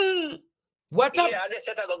 What up? Yeah, they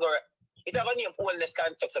said I go it have a name oldness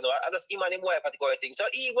construction. I just him and him wife at the thing. So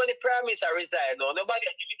even the Prime Minister resign now, nobody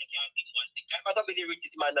at Jamaica can think one thing. I'm not be the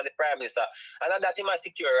richest man than the Prime Minister. And that him is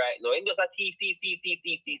secure right now. He just a thief.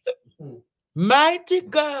 So. Mighty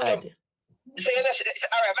God. So you know,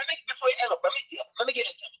 all right, before you end up, let me get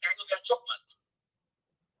you something. I'm going to truck man.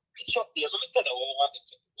 Truck there, let me tell you what I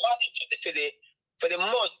want him for the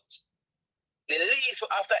month. The lease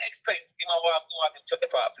after expense, you know what I'm to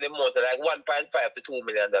for the month, like 1.5 to $2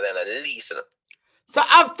 million a lease. You know? So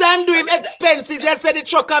after doing expenses, they said the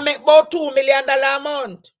truck can make about $2 million a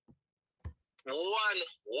month.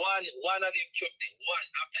 One of them truck them. One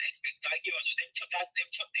after expense. I give you them truck them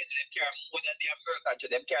carry more than the American to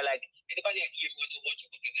them carry like anybody at here going to watch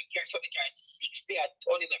them carry 60 a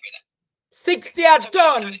ton in the brother. 60 a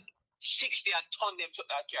ton. 60 a ton them truck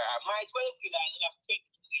that carry. I might as well feel like I have 20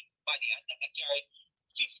 body and that carry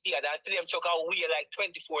 50 of that them truck out weigh like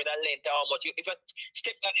 24 in the length how much. If you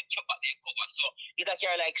step down them truck out they cover. So it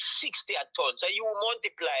carry like 60 a ton. So you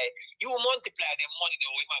multiply the money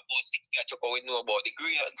that we have about 60 a truck we know about the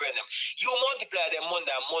green them. You multiply the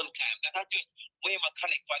month and month time. That just when you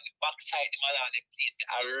collect on the backside the man on the place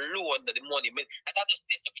alone the money. That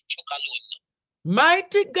just this of the truck alone.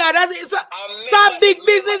 Mighty God, that is some big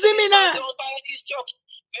business in me now. Don't buy this truck.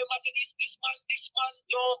 Remember, this man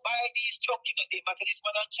don't buy these truck. You know, they matter this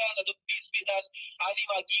man in China do business and he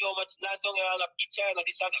will give how much land down and in China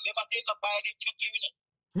this and that. Remember, say not buy them truck here, you know.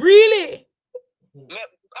 Really?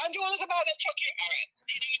 And you want us about them truck here? Alright.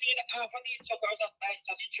 Did you need half of these truck are not nice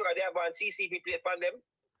and insure they have on CCP plate on them?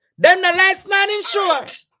 Then the last man insure.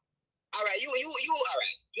 Alright, you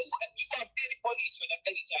alright. You have any police for that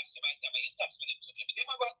anytime somebody you stop for them truck.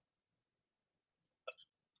 Remember?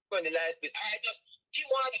 When the last bit, I just you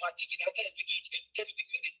want them a ticket, I get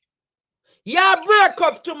it. Yeah, break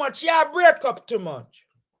up too much. Yeah, break up too much.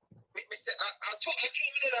 I told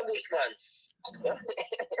you the bush, man.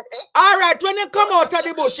 All right, when you come out of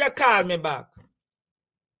the bush, you call me back.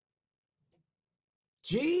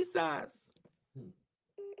 Jesus.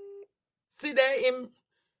 See there him.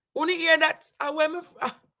 Only hear that I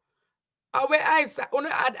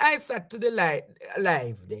add Isaac to the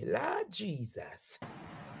live there. Lord Jesus.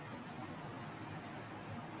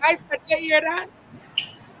 Isaac, you hear that?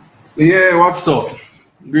 Yeah, what's up?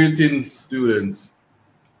 Greetings, students.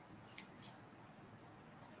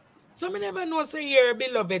 So me never know say your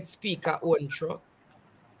beloved speaker own truck.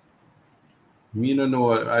 Me no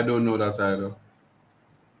know. I don't know that either.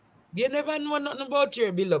 You never know nothing about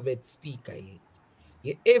your beloved speaker yet.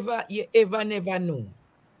 You ever never know.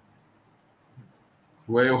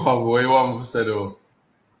 Where you want to say though?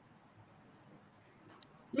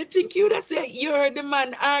 Me think you that say you heard the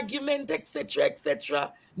man argument, etc.,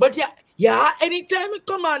 etc. But yeah, anytime you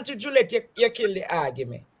come on to Juliet, you kill the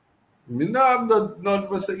argument. Me no, I'm not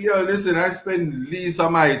for say. Yo, listen, I spend least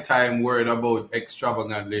of my time worried about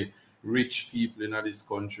extravagantly rich people in this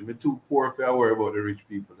country. Me too poor for I worry about the rich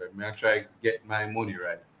people. Me I try to get my money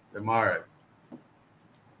right. Them alright.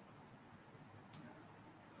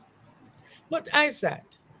 But I said,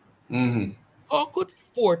 how could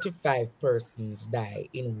 45 persons die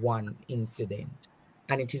in one incident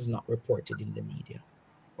and it is not reported in the media?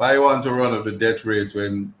 Why you want to run up the death rate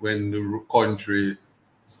when the country's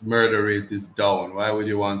murder rate is down? Why would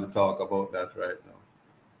you want to talk about that right now?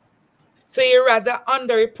 So you rather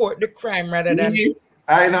underreport the crime rather than...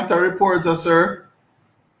 I'm not a reporter, sir.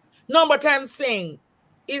 No, but I'm saying,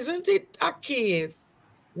 isn't it a case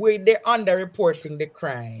where they're underreporting the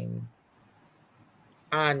crime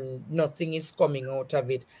and nothing is coming out of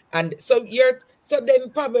it? And so then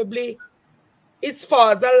probably it's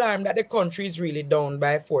false alarm that the country is really down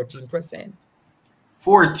by 14%.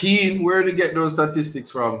 14? Where did you get those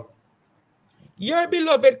statistics from? Your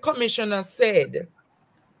beloved commissioner said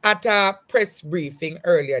at a press briefing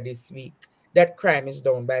earlier this week that crime is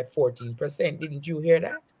down by 14%. Didn't you hear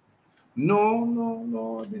that?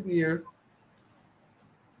 No, I didn't hear.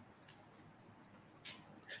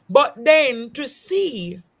 But then to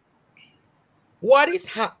see what is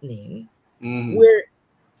happening where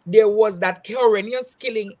there was that horrendous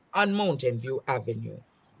killing on Mountain View Avenue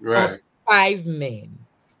of 5 men.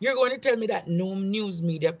 You're going to tell me that no news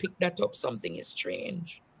media picked that up? Something is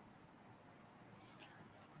strange.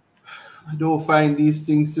 I don't find these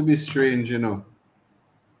things to be strange, you know.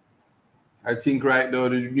 I think right now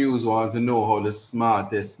the news want to know how the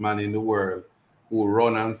smartest man in the world who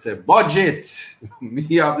run and say, budget,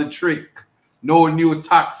 me have the trick, no new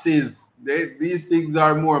taxes. These things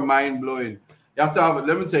are more mind-blowing. You have to have,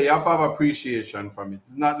 let me tell you, you have to have appreciation from it.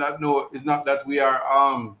 It's not that we are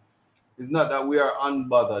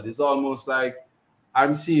unbothered. It's almost like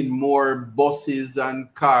I'm seeing more buses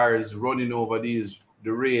and cars running over the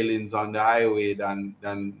railings on the highway than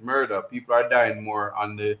murder. People are dying more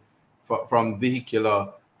from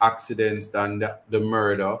vehicular accidents than the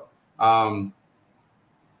murder.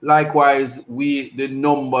 Likewise, the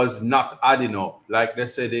numbers not adding up. Like they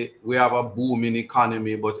said, we have a booming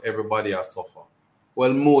economy, but everybody has suffered.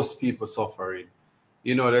 Well, most people suffering.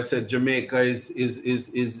 You know, they said Jamaica is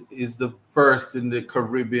the first in the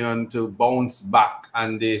Caribbean to bounce back,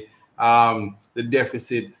 and the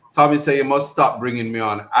deficit Tommy say you must stop bringing me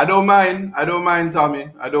on. I don't mind. I don't mind, Tommy.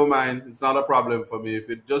 I don't mind. It's not a problem for me. If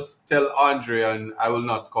you just tell Andre and I will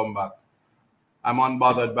not come back. I'm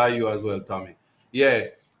unbothered by you as well, Tommy. Yeah.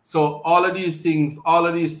 So all of these things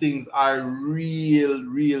are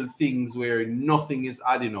real things where nothing is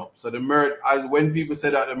adding up. So when people say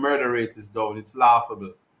that the murder rate is down, it's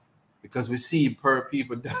laughable because we see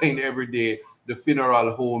people dying every day. The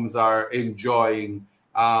funeral homes are enjoying.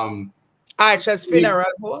 Archer's funeral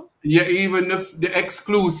home. Yeah, even the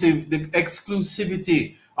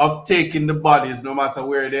exclusivity of taking the bodies, no matter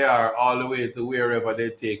where they are, all the way to wherever they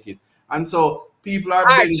take it, and so people are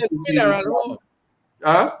Archer's funeral home.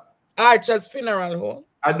 Huh? Archer's funeral home.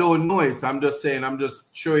 I don't know it. I'm just saying. I'm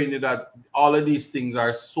just showing you that all of these things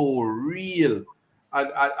are so real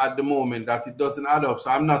at the moment that it doesn't add up. So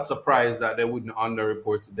I'm not surprised that they wouldn't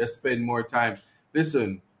underreport it. They spend more time.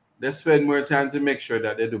 Listen. They spend more time to make sure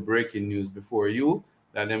that they do breaking news before you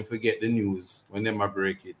than them forget the news when them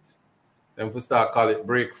break it. Them for start call it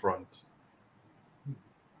break front.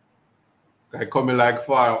 I coming like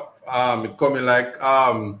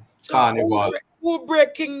carnival. Who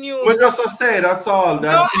breaking news? But just to say, that's all.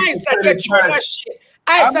 No, I said you're throwing a shit.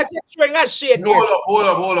 I said you're throwing a shit.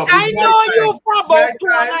 Hold up. I know you for about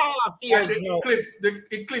 2.5 years now. The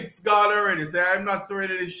eclipse gone already. So I'm not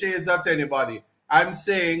throwing any shades at anybody. I'm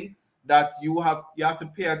saying that you have to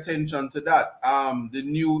pay attention to that.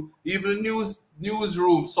 Even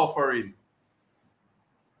newsroom suffering.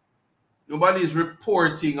 Nobody is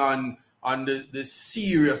reporting on the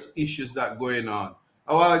serious issues that going on.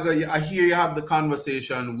 A while ago, I hear you have the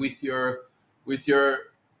conversation with your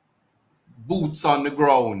boots on the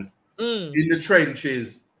ground in the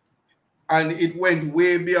trenches, and it went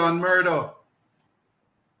way beyond murder.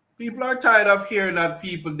 People are tired of hearing that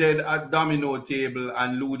people dead at domino table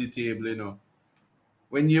and ludi table, you know.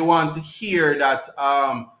 When you want to hear that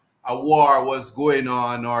a war was going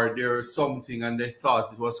on or there was something and they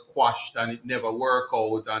thought it was quashed and it never worked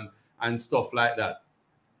out and stuff like that.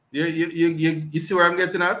 You see where I'm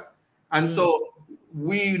getting at? And so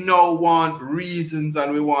we now want reasons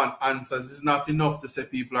and we want answers. It's not enough to say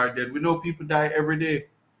people are dead. We know people die every day.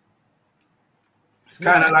 It's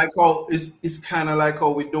kind of like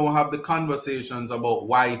how we don't have the conversations about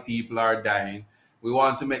why people are dying. We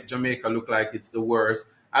want to make Jamaica look like it's the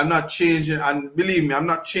worst. I'm not changing, and believe me, I'm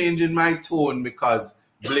not changing my tone because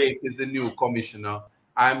Blake is the new commissioner.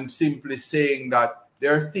 I'm simply saying that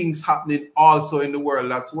there are things happening also in the world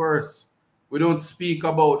that's worse. We don't speak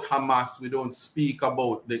about Hamas. We don't speak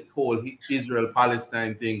about the whole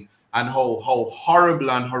Israel-Palestine thing and how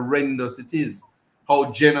horrible and horrendous it is. How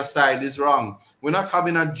genocide is wrong. We're not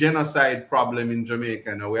having a genocide problem in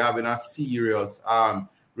Jamaica now. We're having a serious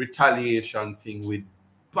retaliation thing with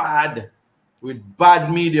bad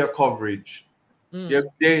media coverage. And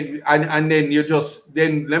then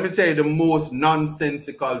let me tell you the most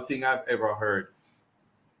nonsensical thing I've ever heard.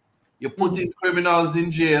 You're putting criminals in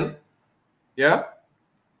jail. Yeah.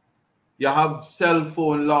 You have cell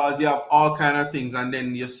phone laws, you have all kind of things, and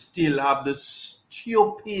then you still have the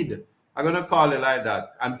stupid, I'm gonna call it like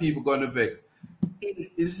that, and people gonna vex.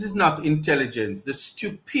 This is not intelligence. The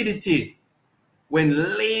stupidity when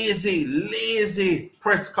lazy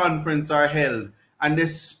press conferences are held and they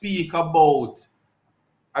speak about,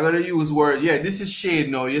 I'm gonna use word, yeah, this is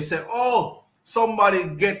shade now. You say, oh,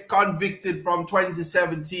 somebody get convicted from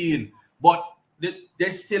 2017, but they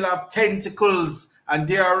still have tentacles and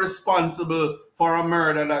they are responsible for a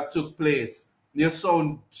murder that took place. You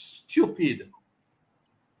sound stupid.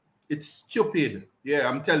 It's stupid. Yeah,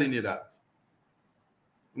 I'm telling you that.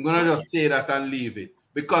 I'm going to just say that and leave it.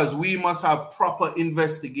 Because we must have proper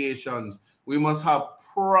investigations. We must have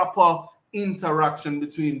proper interaction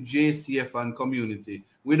between JCF and community.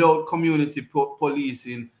 Without community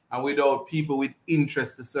policing and without people with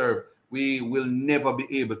interest to serve, we will never be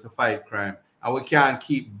able to fight crime. And we can't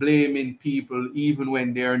keep blaming people even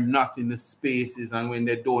when they're not in the spaces and when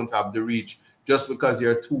they don't have the reach just because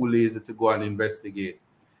you're too lazy to go and investigate.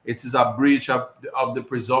 It is a breach of the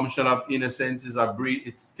presumption of innocence.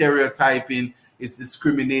 It's stereotyping. It's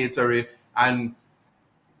discriminatory. And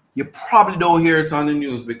you probably don't hear it on the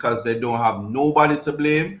news because they don't have nobody to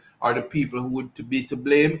blame, or the people who would be to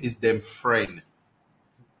blame is them friend.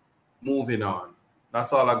 Moving on.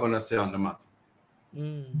 That's all I'm going to say on the matter.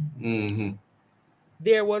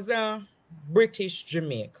 There was a British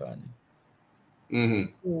Jamaican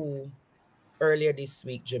who earlier this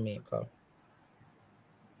week, Jamaica,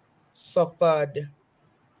 suffered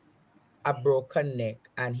a broken neck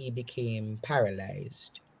and he became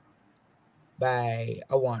paralyzed by,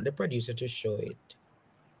 I want the producer to show it.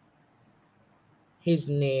 His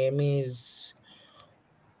name is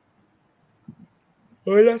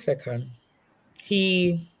Hold a second.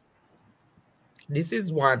 This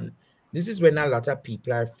is when a lot of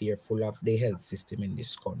people are fearful of the health system in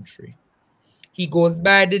this country. He goes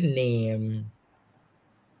by the name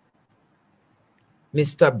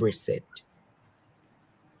Mr. Brissett.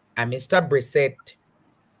 And Mr. Brissett,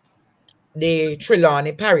 the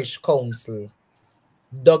Trelawney Parish Council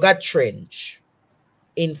dug a trench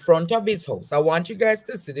in front of his house. I want you guys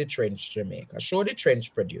to see the trench, Jamaica. Show the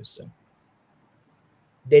trench, producer.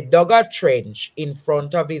 They dug a trench in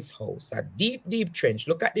front of his house, a deep, deep trench.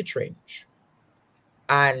 Look at the trench.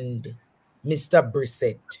 And Mr.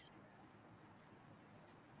 Brissett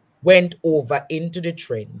went over into the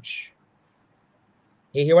trench.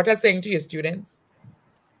 You hear what I'm saying to you, students?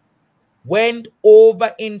 Went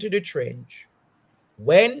over into the trench,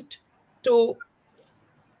 went to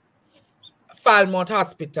Falmouth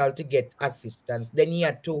Hospital to get assistance. Then he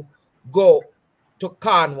had to go to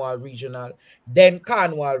Cornwall Regional. Then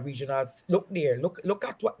Cornwall Regional, look there, look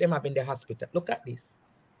at what them have in the hospital. Look at this.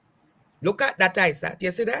 Look at that ISAT.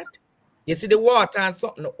 You see that? You see the water and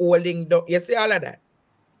something holding down. You see all of that?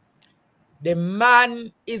 The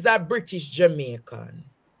man is a British Jamaican.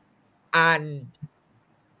 And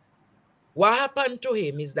what happened to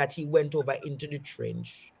him is that he went over into the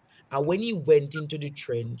trench. And when he went into the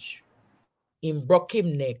trench, he broke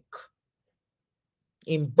him neck.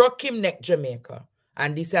 He broke him neck, Jamaica.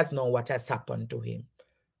 And this is now what has happened to him.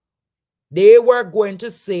 They were going to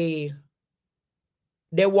say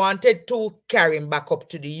they wanted to carry him back up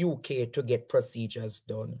to the UK to get procedures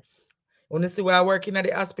done. You see where I working at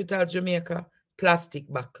the hospital, Jamaica?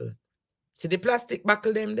 Plastic buckle. See the plastic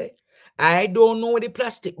buckle them there? I don't know what the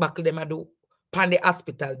plastic buckle them I do pan the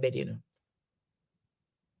hospital bed, you know.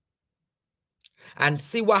 And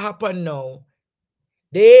see what happened now.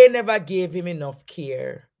 They never gave him enough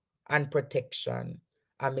care and protection.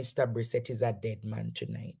 And Mr. Brissett is a dead man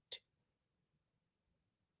tonight.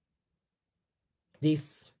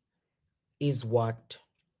 This is what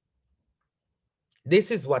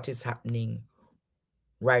is happening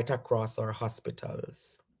right across our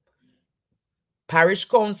hospitals. Parish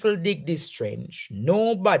Council dig this trench.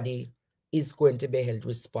 Nobody is going to be held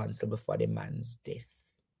responsible for the man's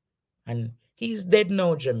death. And he's dead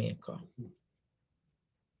now, Jamaica.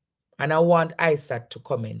 And I want ISAT to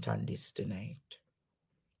comment on this tonight.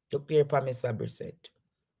 Look there, Mr. Brissett.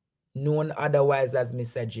 Known otherwise as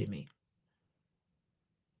Mr. Jimmy.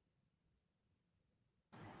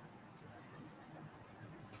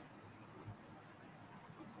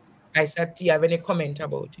 ISAT, do you have any comment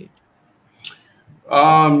about it?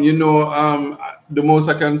 The most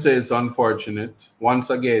I can say is unfortunate. Once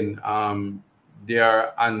again, there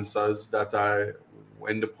are answers that are,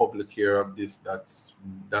 when the public hear of this,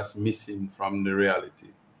 that's missing from the reality.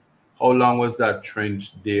 How long was that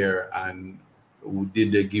trench there, and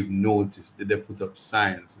did they give notice? Did they put up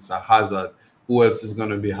signs? It's a hazard. Who else is going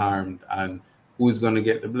to be harmed, and who is going to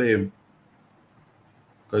get the blame?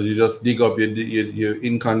 Because you just dig up your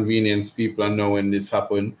inconvenience people, and now when this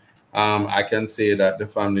happened, I can say that the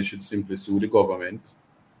family should simply sue the government,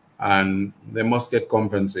 and they must get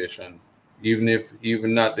compensation.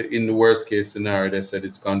 Even not in the worst case scenario, they said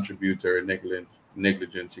it's contributory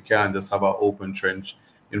negligence. You can't just have an open trench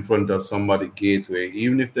in front of somebody's gateway,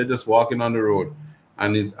 even if they're just walking on the road,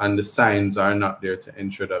 and the signs are not there to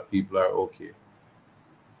ensure that people are okay.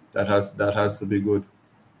 That has to be good.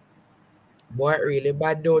 Boy, really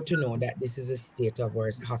bad though to know that this is a state of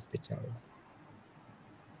our hospitals.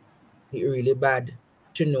 It really bad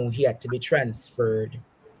to know he had to be transferred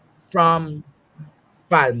from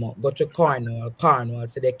Falmouth, go to Cornwall,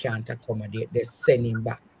 so they can't accommodate. They send him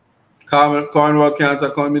back. Cornwall can't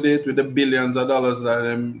accommodate with the billions of dollars that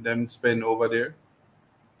them spend over there.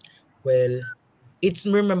 Well,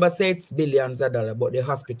 remember say it's billions of dollars, but the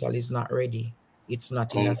hospital is not ready. It's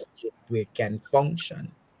not in a state where it can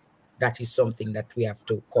function. That is something that we have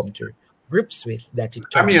to come to grips with. That it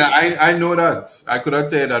can. I mean, I know that. I could have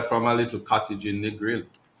said that from a little cottage in the grill.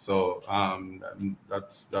 So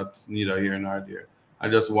that's neither here nor there. I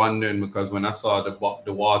just wondering, because when I saw the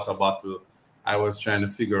water bottle, I was trying to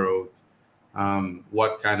figure out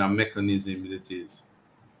what kind of mechanism it is.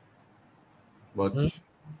 But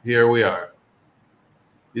here we are.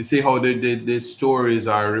 You see how the stories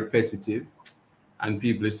are repetitive, and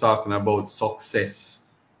people is talking about success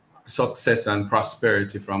and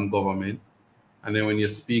prosperity from government. And then when you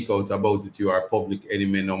speak out about it, you are public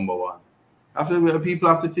enemy number one. After people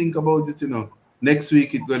have to think about it, you know. Next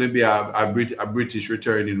week it's going to be a British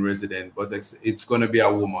returning resident, but it's going to be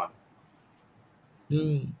a woman.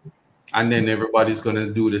 And then everybody's going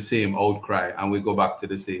to do the same outcry, and we go back to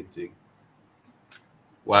the same thing.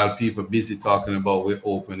 while people busy talking about we're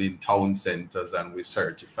opening town centers and we're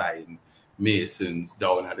certifying masons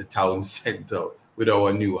down at the town center with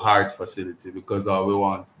our new heart facility, because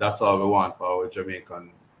that's all we want for our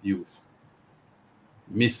Jamaican youth.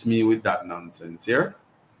 Miss me with that nonsense here.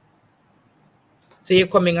 So you're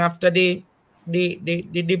coming after the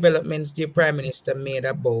developments the Prime Minister made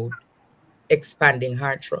about expanding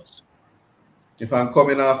Heart Trust? If I'm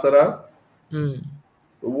coming after that, we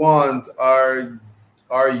want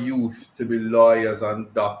our youth to be lawyers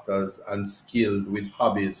and doctors and skilled with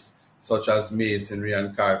hobbies such as masonry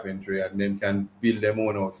and carpentry, and them can build them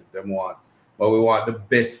own house if they want. But we want the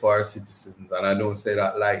best for our citizens, and I don't say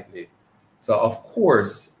that lightly. So of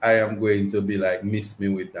course I am going to be like, miss me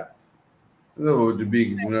with that. So the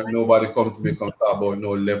big, nobody comes to me come talk about no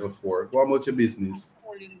level 4. What about your business?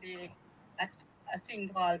 I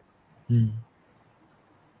think all.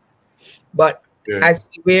 But I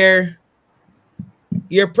see where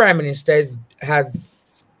your Prime Minister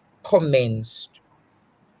has commenced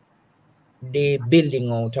the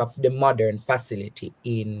building out of the modern facility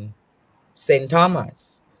in St.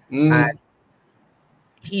 Thomas. And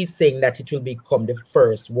he's saying that it will become the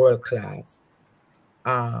first world-class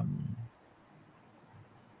town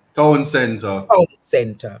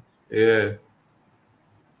center. Yeah.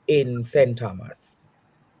 In St. Thomas.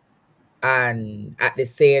 And at the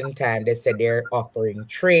same time, they said they're offering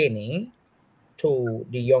training to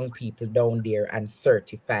the young people down there and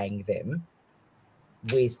certifying them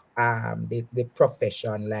with the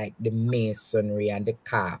profession like the masonry and the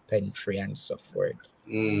carpentry and so forth.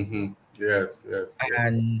 Yes.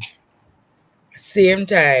 And same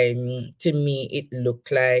time, to me, it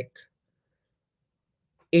looked like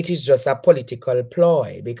it is just a political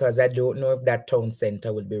ploy, because I don't know if that town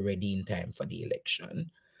center will be ready in time for the election.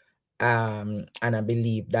 And I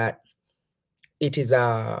believe that it is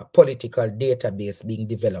a political database being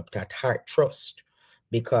developed at Heart Trust,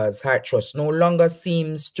 because Heart Trust no longer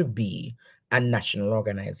seems to be a national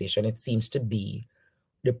organization. It seems to be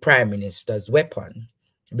the Prime Minister's weapon,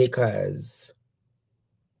 because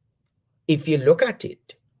if you look at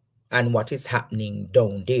it and what is happening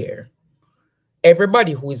down there,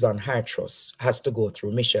 everybody who is on Heart Trust has to go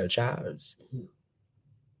through Michelle Charles.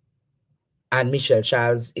 And Michelle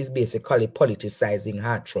Charles is basically politicizing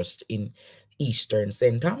Heart Trust in Eastern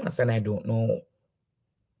St. Thomas. And I don't know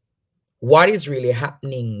what is really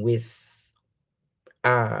happening with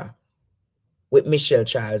Michelle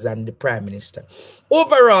Charles and the Prime Minister.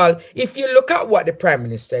 Overall, if you look at what the Prime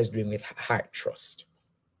Minister is doing with Heart Trust,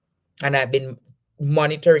 and I've been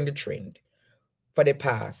monitoring the trend for the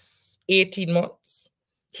past 18 months,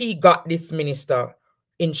 he got this minister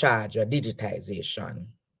in charge of digitization,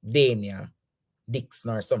 Dania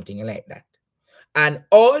Dixon or something like that. And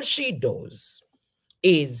all she does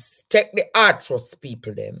is take the Heart Trust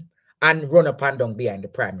people them and run up and down behind the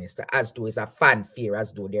Prime Minister as though it's a fanfare,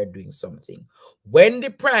 as though they're doing something. When the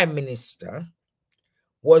Prime Minister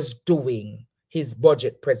was doing his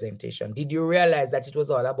budget presentation, did you realize that it was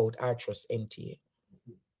all about Heart Trust NTA?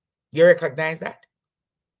 You recognize that?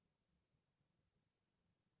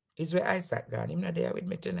 Is where Isaac gone? Him not there with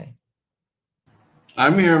me tonight.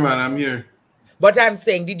 I'm here, man. I'm here. But I'm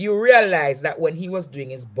saying, did you realize that when he was doing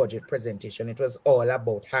his budget presentation, it was all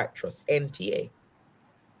about Heart Trust NTA?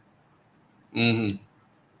 And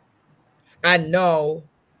now,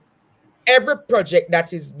 every project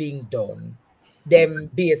that is being done, them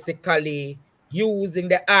basically using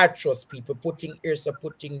the Heart Trust people, putting here so,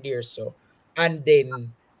 putting there so, and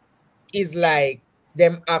then is like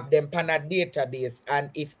them have them pan a database. And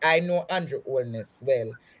if I know Andrew Holness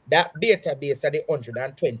well, that database of the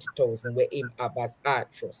 120,000 where him have as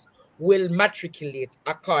Heart Trust will matriculate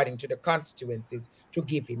according to the constituencies to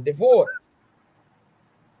give him the vote.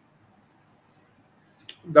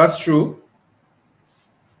 That's true.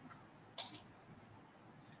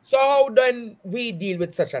 So how then we deal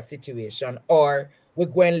with such a situation, or we're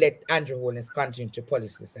going to let Andrew Holness continue to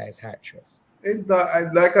politicize Heart Trust?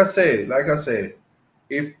 Like I say,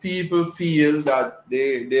 if people feel that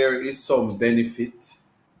there is some benefit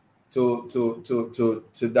to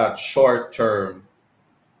that short term,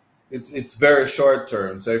 it's very short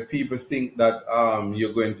term. So if people think that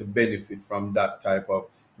you're going to benefit from that type of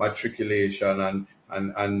matriculation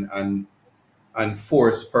and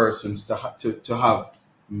force persons to have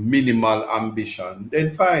minimal ambition, then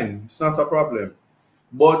fine, it's not a problem.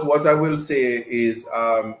 But what I will say is,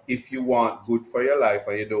 if you want good for your life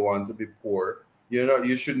and you don't want to be poor,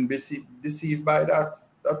 you shouldn't be deceived by that.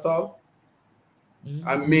 That's all.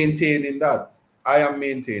 I'm maintaining that. I am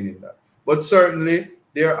maintaining that. But certainly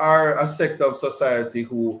there are a sector of society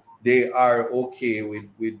who they are okay with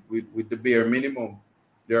the bare minimum.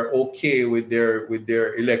 they're okay with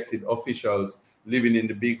their elected officials living in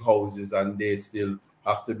the big houses, and they still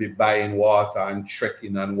have to be buying water and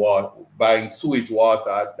trekking and buying sewage water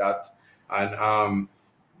at that, and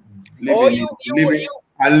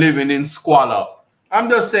living in squalor. I'm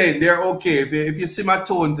just saying they're okay. If you see my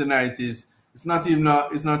tone tonight, it's not even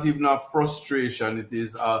a frustration. It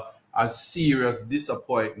is a serious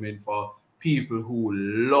disappointment for people who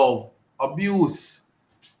love abuse.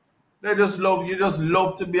 You just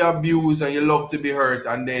love to be abused, and you love to be hurt,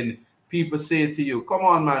 and then people say to you, come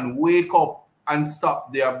on man, wake up and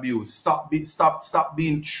stop the abuse. Stop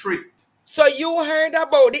being tricked. So you heard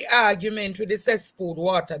about the argument with the cesspool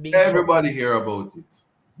water being Everybody hear about it.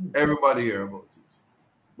 Everybody hear about it.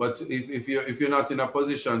 But if you're not in a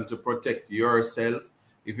position to protect yourself,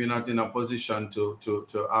 if you're not in a position to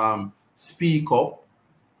speak up,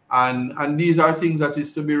 and these are things that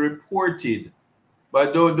is to be reported.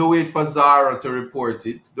 But don't wait for Zara to report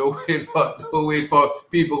it. Don't wait for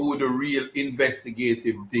people who do real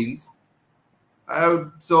investigative things.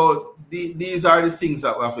 So these are the things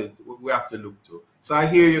that we have to look to. So I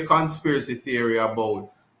hear your conspiracy theory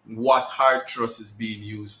about what Heart Trust is being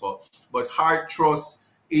used for. But Heart Trust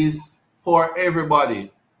is for everybody.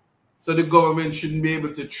 So the government shouldn't be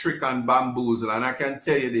able to trick and bamboozle. And I can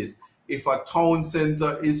tell you this. If a town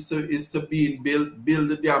center is to be built, build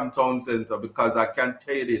the damn town center, because I can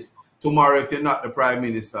tell you this, tomorrow if you're not the prime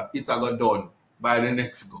minister, it'll go done by the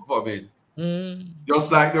next government.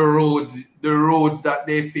 Just like the roads that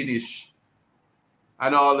they finish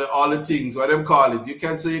and all the things, what them call it. You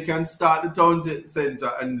can start the town center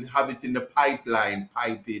and have it in the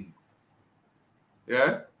piping.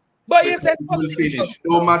 Yeah? But you said will finish.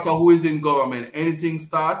 No matter who is in government, anything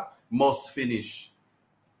start must finish.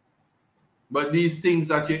 But these things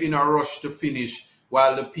that you're in a rush to finish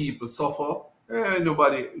while the people suffer,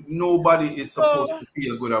 nobody is supposed to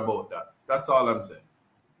feel good about that. That's all I'm saying.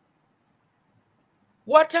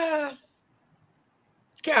 What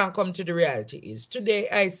can't come to the reality is, today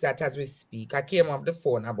I sat as we speak, I came off the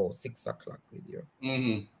phone about 6 o'clock with you.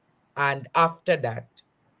 And after that,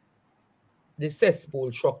 the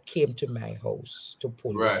cesspool truck came to my house to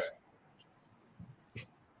pull this.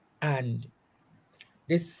 And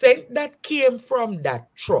the scent that came from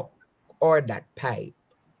that truck or that pipe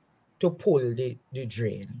to pull the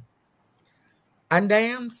drain. And I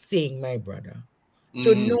am saying, my brother,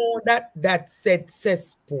 to know that said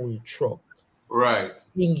cesspool truck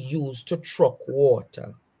being used to truck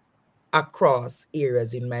water across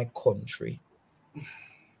areas in my country,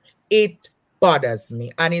 it bothers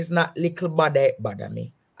me. And it's not little bother it bother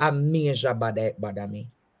me. A major bother it bother me.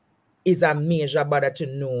 It's a major bother to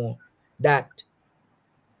know that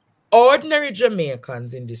ordinary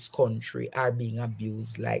Jamaicans in this country are being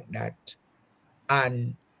abused like that.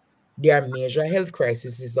 And their major health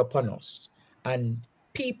crisis is upon us. And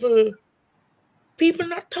people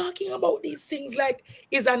not talking about these things like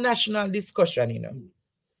it's a national discussion, you know.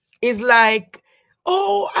 It's like,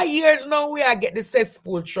 oh, a years now we are get the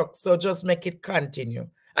cesspool truck, so just make it continue.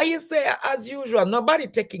 And you say, as usual, nobody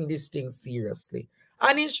taking this thing seriously.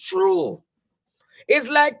 And it's true. It's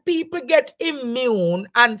like people get immune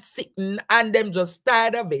and sitting and them just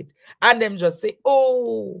tired of it. And them just say,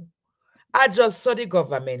 oh, I just saw the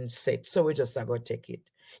government said, so we just go take it.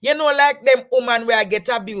 You know, like them woman where I get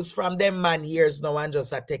abused from them man years now and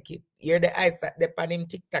just take it. You're the eyes that they pan him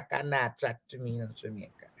TikTok and not chat to me in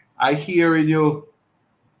Jamaica. I hear you.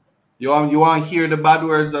 You want to hear the bad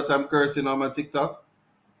words that I'm cursing on my TikTok?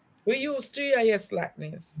 We used to hear your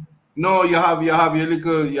slackness. No, you have your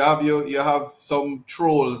little, you have some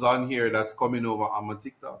trolls on here that's coming over on my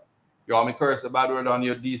TikTok. You want me to curse the bad word on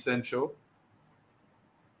your decent show?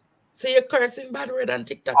 So you're cursing bad word on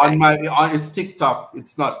TikTok? It's TikTok.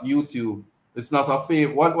 It's not YouTube. It's not a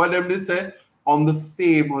fame. What them they say? On the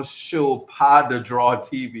famous show Pad the Draw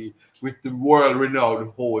TV with the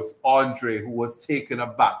world-renowned host Andre, who was taken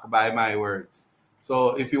aback by my words.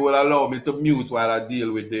 So if you would allow me to mute while I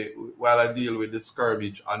deal with the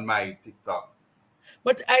skirmish on my TikTok.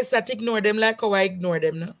 But I said ignore them like how I ignore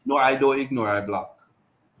them now. No, I don't ignore, I block.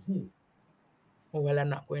 Oh, well, I'm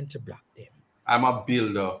not going to block them. I'm a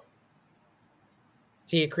builder.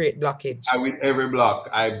 So you create blockage. With every block,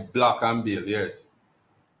 I block and build, yes.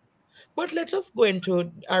 But let us go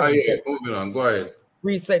into our moving on. Go ahead.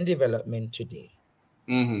 Recent development today.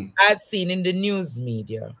 I've seen in the news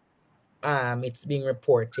media, it's being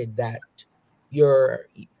reported that your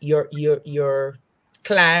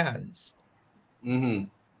clients,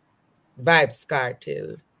 Vybz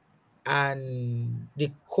Kartel, and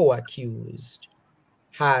the co-accused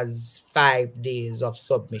has 5 days of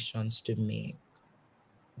submissions to make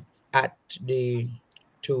at the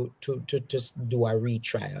to just do a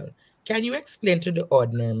retrial. Can you explain to the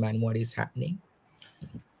ordinary man what is happening?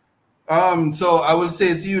 So I will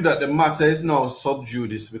say to you that the matter is now sub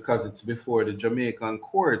judice because it's before the Jamaican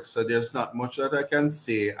court. So there's not much that I can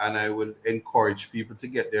say, and I will encourage people to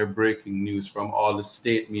get their breaking news from all the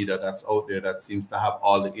state media that's out there that seems to have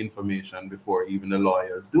all the information before even the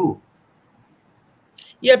lawyers do.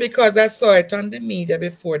 Yeah, because I saw it on the media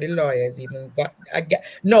before the lawyers even got.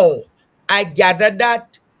 I gathered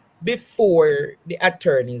that before the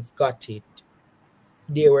attorneys got it,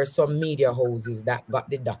 there were some media houses that got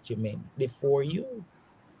the document before you.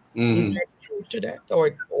 Is there truth to that, or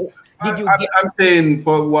did you get? I'm saying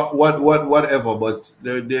for whatever, but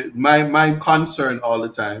my concern all the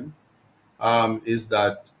time is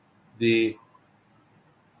that the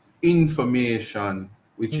information,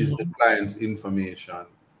 which is the client's information,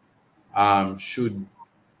 should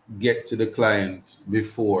get to the client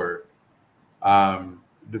before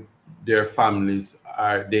their families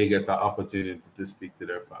they get an opportunity to speak to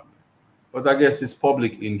their family. But I guess it's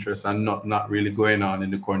public interest and not really going on in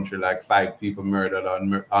the country, like 5 people murdered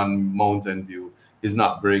on Mountain View is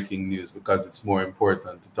not breaking news, because it's more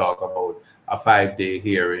important to talk about a 5-day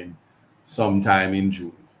hearing sometime in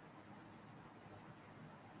June.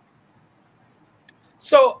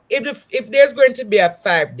 So if there's going to be a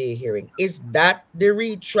 5-day hearing, is that the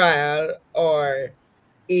retrial, or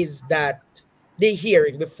is that the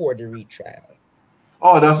hearing before the retrial?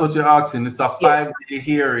 Oh, that's what you're asking. It's a 5-day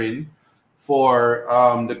hearing for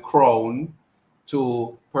the Crown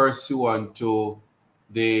to pursuant to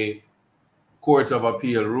the Court of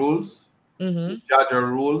Appeal rules, Judge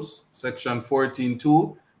rules, section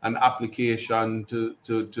 14.2, an application to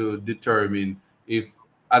determine if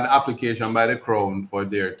an application by the Crown for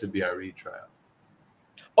there to be a retrial.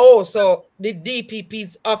 Oh, so the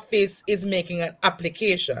DPP's office is making an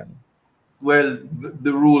application. Well,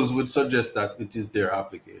 the rules would suggest that it is their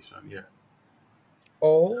application, yeah.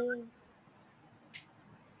 Oh.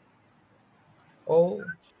 Oh.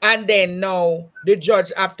 And then now the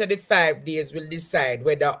judge, after the 5 days, will decide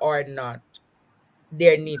whether or not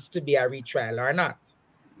there needs to be a retrial or not.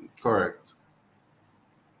 Correct.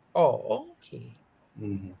 Oh, okay.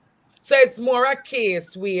 So it's more a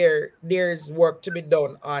case where there's work to be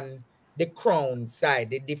done on the Crown side,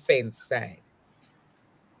 the defense side.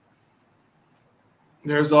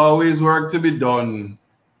 There's always work to be done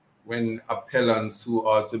when appellants who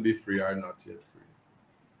ought to be free are not yet free.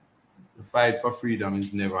 The fight for freedom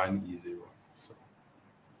is never an easy one.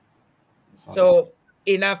 So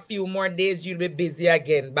in a few more days, you'll be busy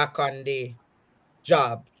again, back on the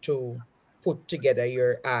job to put together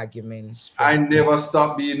your arguments. I never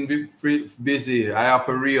stop being busy. I have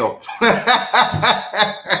to re-up.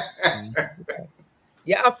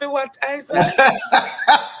 Yeah, I feel what I said.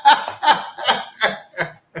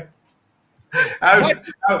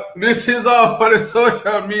 This is all for the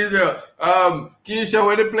social media. Keisha,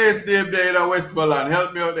 where the place name there in Westmoreland?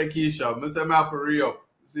 Help me out there, Keisha. I say I have to re-up.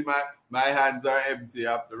 See, my hands are empty.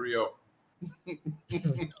 I have to re-up.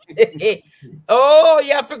 Oh,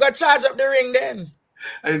 you forgot to charge up the ring then.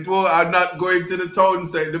 And I'm not going to the town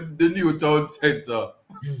center, the new town center.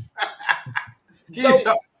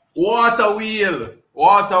 Keisha, water wheel.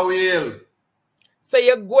 So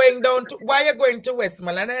you're going down to, why are you going to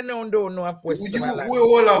Westmoreland? I don't know of Westmoreland.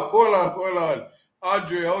 Hold on.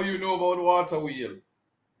 Audrey, how you know about water wheel?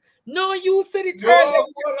 No, you said it earlier.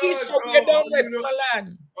 Keisha, we're down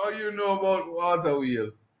Westmoreland. How you know about water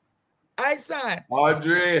wheel? I saw it.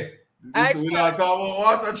 Audrey, we're not talking about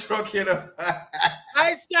water truck, you know.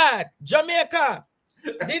 I said, Jamaica.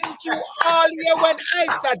 Didn't you all hear when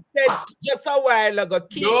I said just a while ago,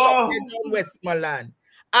 Keisha went down Westmoreland?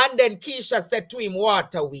 And then Keisha said to him,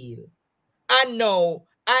 water wheel. And now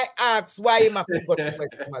I asked why him have to go to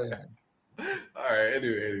Westmoreland. All right,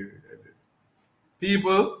 anyway.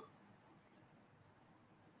 People,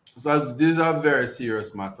 so this is a very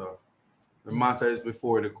serious matter. The matter is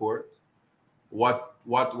before the court. What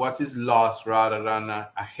is lost rather than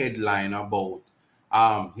a headline about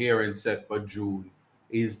hearing set for June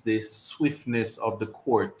is the swiftness of the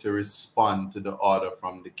court to respond to the order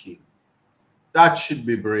from the king. That should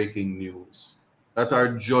be breaking news. That our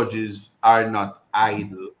judges are not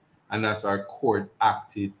idle and that our court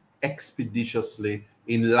acted expeditiously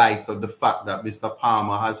in light of the fact that Mr.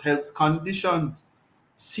 Palmer has health conditions,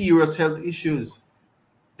 serious health issues.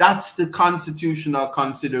 That's the constitutional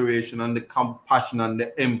consideration and the compassion and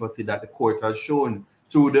the empathy that the court has shown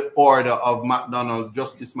through the order of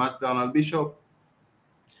Justice McDonald Bishop.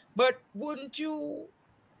 But shouldn't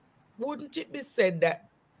it be said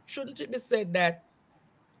that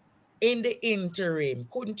in the interim,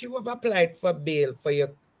 couldn't you have applied for bail for your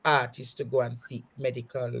artist to go and seek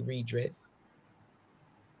medical redress?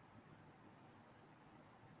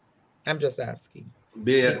 I'm just asking.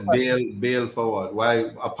 Bail for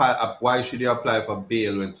what? Why should you apply for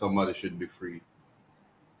bail when somebody should be free?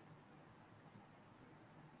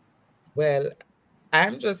 Well,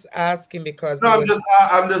 I'm just asking because No,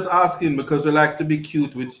 I'm just asking because we like to be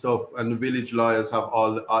cute with stuff, and the village lawyers have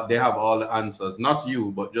all the answers. Not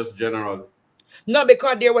you, but just general. No,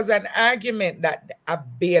 because there was an argument that a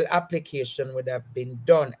bail application would have been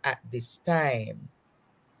done at this time.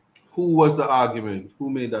 Who was the argument? Who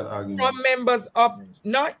made that argument? From members of,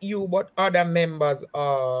 not you, but other members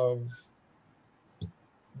of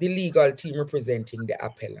the legal team representing the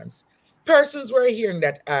appellants. Persons were hearing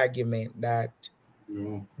that argument that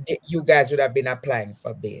you guys would have been applying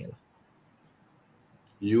for bail.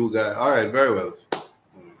 You guys, all right, very well.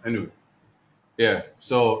 Anyway, yeah.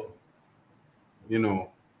 So, you know,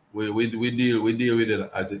 we deal with it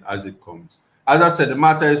as it comes. As I said, the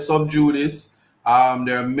matter is sub judice.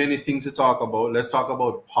 There are many things to talk about. Let's talk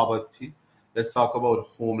about poverty. Let's talk about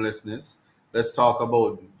homelessness. Let's talk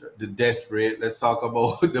about the death rate. Let's talk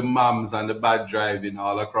about the moms and the bad driving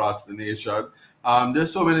all across the nation.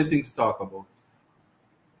 There's so many things to talk about.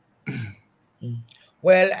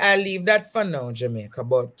 Well, I'll leave that for now, Jamaica,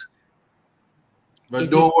 but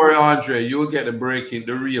don't worry, Andre, you'll get the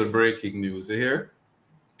real breaking news. You hear?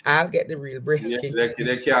 I'll get the real breaking. Yeah,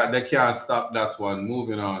 they can't stop that one.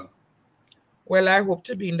 Moving on. Well, I hope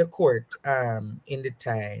to be in the court in the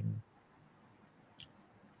time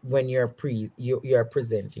when you're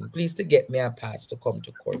presenting. Please to get me a pass to come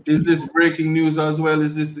to court. Is this breaking news as well?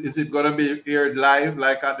 Is it gonna be aired live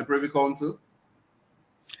like at the Privy Council?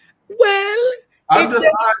 Well, I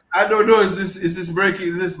don't know. Is this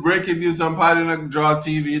breaking news on Pioneer Draw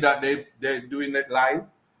TV that they're doing it live?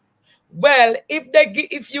 Well,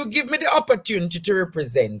 if you give me the opportunity to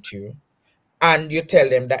represent you, and you tell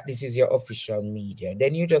them that this is your official media,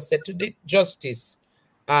 then you just say to the Justice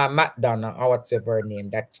McDonough or whatever her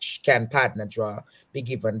name that can partner draw be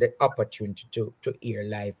given the opportunity to hear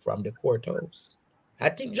live from the courthouse. I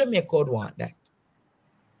think Jamaica would want that.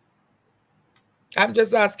 I'm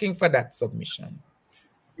just asking for that submission.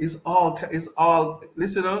 It's all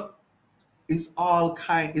listen up. It's all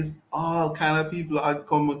kind of people are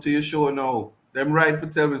coming to your show now. Them right for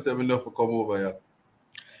tell me something enough to come over here.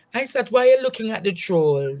 I said, why are you looking at the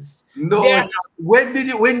trolls? No, when did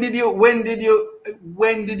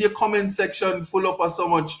your comment section full up of so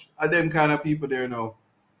much of them kind of people there now?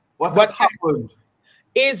 What has happened?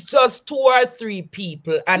 It's just 2 or 3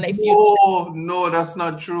 people, and if no, that's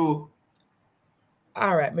not true.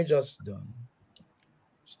 All right, me just done.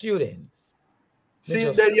 Students. See,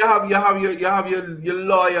 then you have your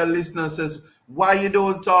lawyer listener says, why you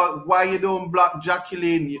don't block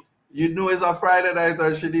Jacqueline? You know it's a Friday night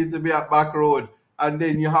and she needs to be at back road, and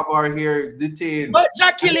then you have her here detained. But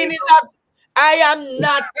Jacqueline I am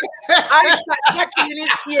not. Jacqueline is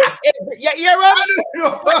here. Jacqueline!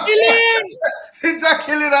 See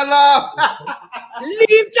Jacqueline laugh.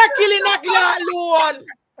 Leave Jacqueline alone.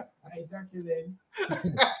 Hi, Jacqueline.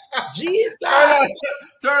 Jesus.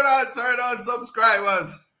 Turn on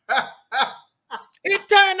subscribers. It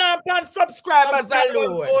turn up on subscribers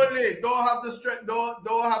alone. Only don't have the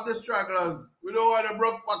stragglers. We don't want to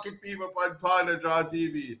broke pocket people on Pioneer Draw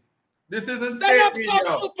TV. This isn't state media.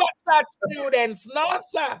 Some super chat students, no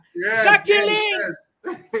sir. Yes, Jacqueline.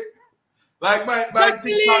 Yes. Like my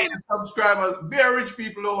TikTok subscribers, very rich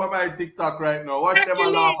people over my TikTok right now. Watch them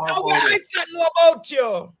and laugh off. I don't know about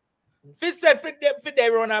you. If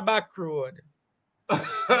they run a back road.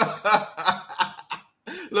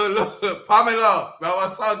 Look, Pamela, we have a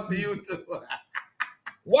song for you too.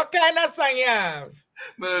 What kind of song you have?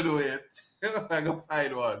 I'm gonna do it. I'm gonna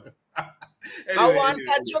find one. Anyway, I want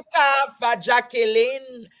to talk for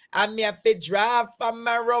Jacqueline. I'm here to drive for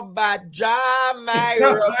my robot. Drive my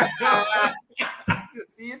robot. You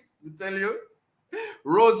see it? I tell you.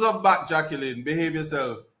 Roads of back, Jacqueline. Behave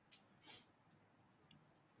yourself.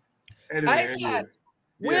 Anyway,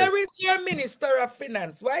 where is your Minister of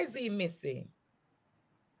Finance? Why is he missing?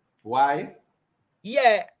 Why?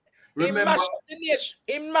 Yeah. Remember, he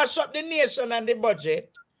mash up the nation and the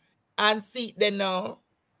budget and see them now.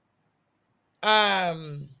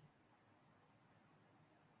 Them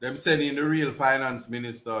sending the real finance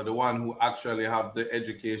minister, the one who actually have the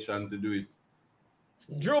education to do it.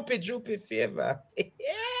 Droopy favor.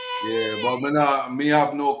 Yeah, but me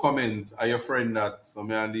have no comment. Are your friend that? So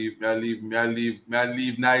me leave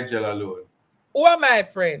Nigel alone. Who am I,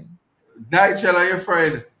 friend? Nigel are your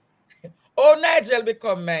friend. Oh, Nigel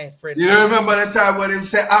become my friend. You remember the time when him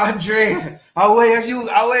said, Andre, how you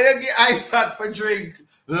get ice hot for drink?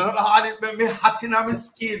 It make me hot in my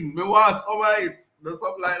skin. Me want some of it.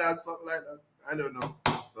 Something like that. I don't know.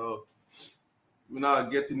 So, I'm not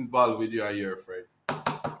getting involved with you and your friend.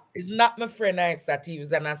 It's not my friend, he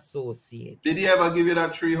was an associate. Did he ever give you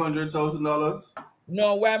that $300,000?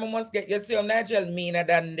 No, why I must get you see Nigel meaner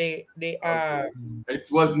than the Okay. It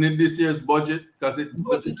wasn't in this year's budget because it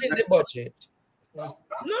wasn't in the budget. No,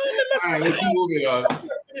 moving on.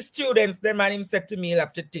 The students, the man him said to me, he'll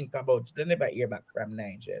have to think about it. They never hear back from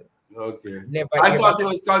Nigel. Okay. Never. I thought he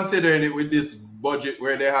was considering it with this budget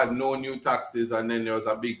where they had no new taxes and then there was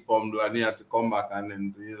a big fumble and he had to come back and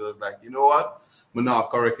then he was like, you know what? I'm not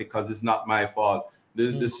correct it because it's not my fault.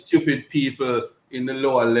 The stupid people in the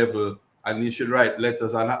lower level, and you should write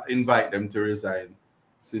letters and invite them to resign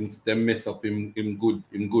since they mess up in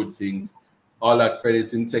good things. All that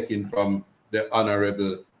credit in taking from the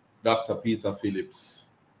Honorable Dr. Peter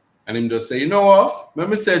Phillips. And him just say, you know what? Let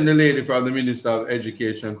me send the lady from the Minister of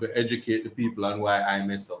Education to educate the people on why I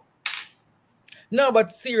mess up. No,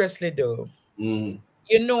 but seriously though, you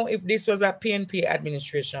know, if this was a PNP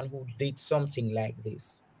administration who did something like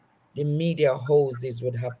this, the media houses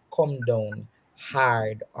would have come down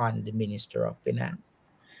hard on the Minister of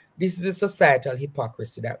Finance. This is a societal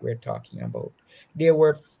hypocrisy that we're talking about. There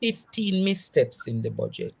were 15 missteps in the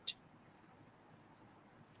budget.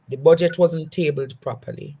 The budget wasn't tabled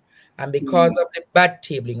properly. And because of the bad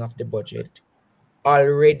tabling of the budget,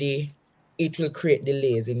 already it will create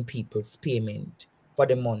delays in people's payment for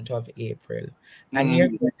the month of April. And you're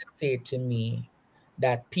going to say to me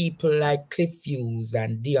that people like Cliff Hughes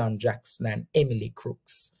and Dion Jackson and Emily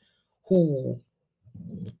Crooks, who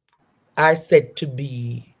are said to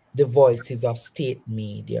be the voices of state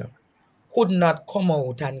media, could not come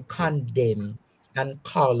out and condemn and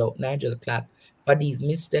call out Nigel Clark for these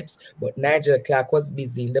missteps. But Nigel Clark was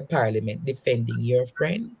busy in the parliament defending your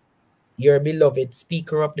friend, your beloved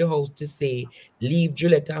Speaker of the House, to say, leave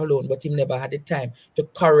Julietta alone, but he never had the time to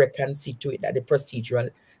correct and see to it that the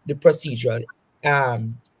procedural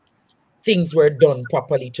things were done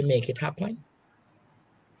properly to make it happen.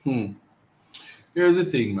 Here's the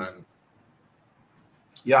thing, man.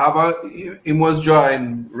 You have he was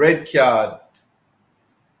drawing red card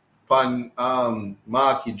on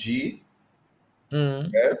Marky G.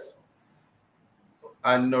 Yes.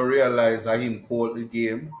 And no realize that him called the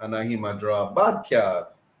game and that him a draw a bad card.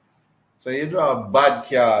 So you draw a bad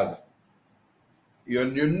card. You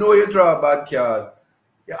know you draw a bad card.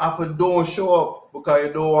 You have to don't show up because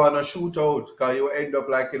you don't want to shoot out because you end up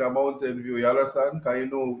like in a Mountain View. You understand? Because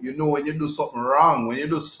you know when you do something wrong, when you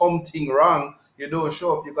do something wrong, you don't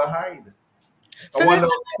show up, you can hide. So I wonder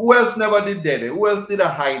who else never did that? Who else did a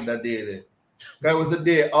hide that day? That was the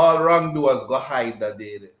day all wrongdoers go hide that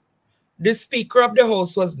day. The Speaker of the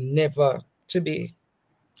House was never to be.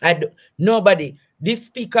 Nobody. This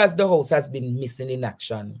Speaker of the House has been missing in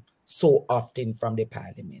action so often from the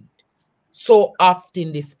Parliament. So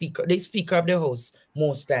often the Speaker of the House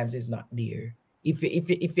most times is not there.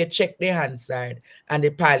 If you check the Hansard and the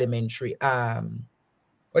parliamentary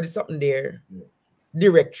what is something there?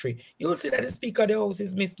 Directory, you'll see that the Speaker of the House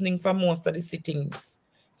is missing from most of the sittings.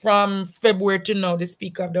 From February to now, the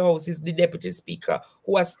Speaker of the House is the Deputy Speaker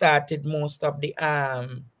who has started most of the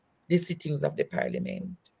sittings of the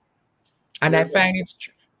Parliament. And I find it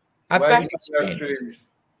strange.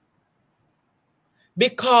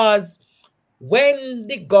 Because when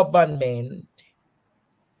the government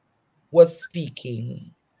was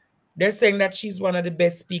speaking, they're saying that she's one of the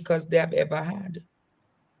best speakers they have ever had.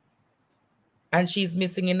 And she's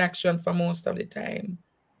missing in action for most of the time.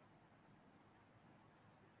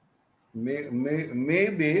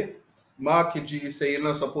 Maybe Marky G say you're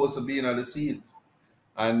not supposed to be in the seat.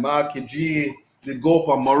 And Marky G did go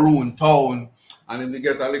up a Maroon Town and then they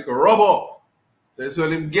get a little rub up. So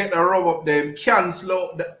when him get the rub up, then cancel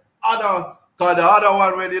out the other, because the other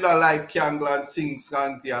one when they don't like Kangle and sing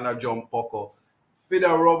skanky and a jump pucker. For the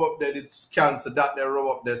rub up there, it's cancel that they rub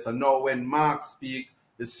up there. So now when Mark speak,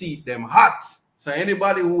 the seat them hot. So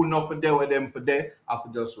anybody who not for there with them for there, have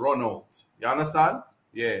to just run out. You understand?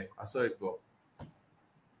 Yeah, I saw it go.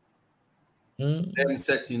 Them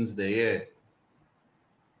settings there, yeah.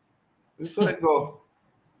 I saw it go.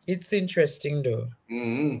 It's interesting though.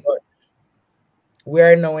 But we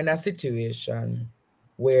are now in a situation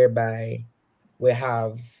whereby we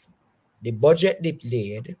have the budget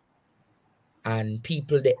delayed and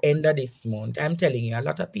people the end of this month. I'm telling you, a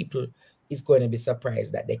lot of people is going to be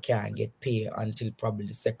surprised that they can't get paid until probably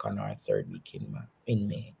the 2nd or 3rd week in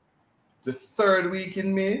May. The 3rd week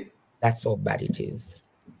in May? That's how bad it is.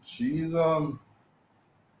 She's Now,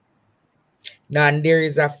 and there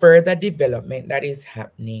is a further development that is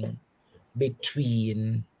happening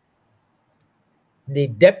between the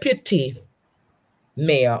deputy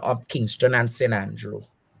mayor of Kingston and St. Andrew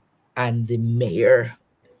and the mayor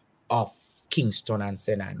of Kingston and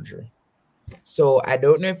St. Andrew. So I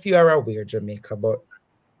don't know if you are aware, Jamaica, but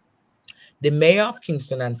the mayor of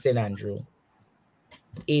Kingston and St. Andrew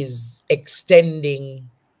is extending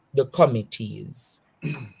the committees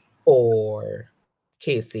for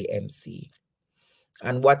KCMC.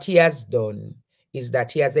 And what he has done is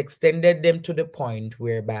that he has extended them to the point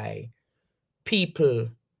whereby people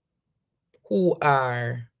who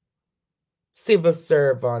are civil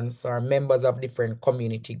servants or members of different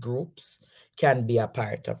community groups can be a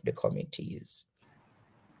part of the committees.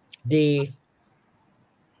 The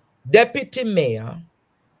deputy mayor,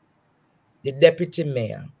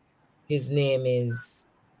 his name is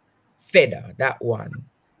Feder, that one,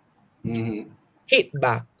 hit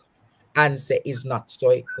back and say is not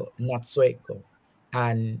so equal,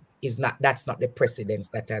 and that's not the precedence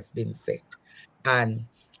that has been set. And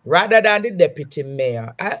rather than the deputy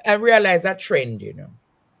mayor, I realize a trend, you know.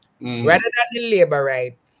 Rather than the labor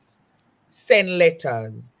rights send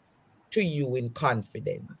letters to you in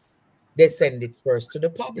confidence, they send it first to the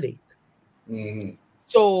public.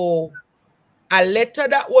 So a letter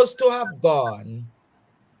that was to have gone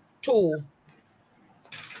to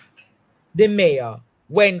the mayor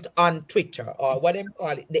went on Twitter, or what they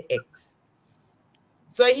call it, the X.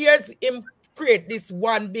 So here's him create this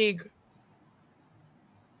one big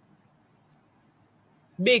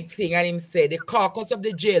thing, and him say the caucus of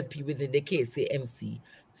the JLP within the KCMC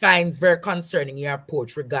finds very concerning your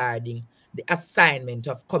approach regarding the assignment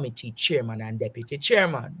of committee chairman and deputy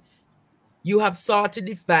chairman. You have sought to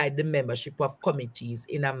divide the membership of committees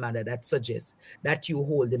in a manner that suggests that you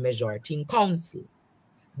hold the majority in council.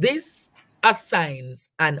 This assigns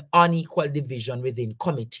an unequal division within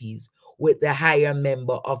committees, with the higher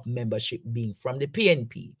member of membership being from the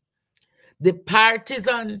PNP. The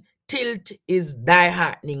partisan tilt is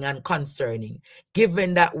disheartening and concerning,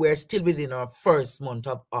 given that we're still within our first month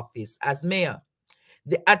of office as mayor.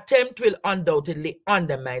 The attempt will undoubtedly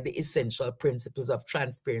undermine the essential principles of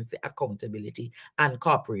transparency, accountability, and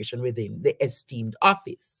cooperation within the esteemed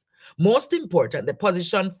office. Most important, the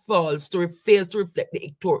position fails to reflect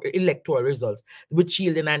the electoral results, which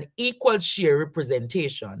yielded an equal share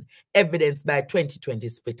representation, evidenced by 2020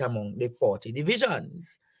 split among the 40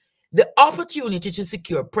 divisions. The opportunity to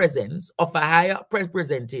secure presence of a higher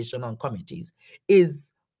representation on committees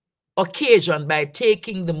is occasioned by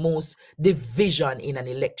taking the most division in an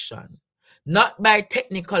election, not by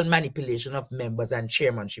technical manipulation of members and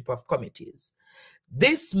chairmanship of committees.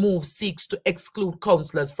 This move seeks to exclude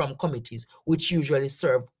councillors from committees, which usually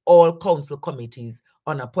serve all council committees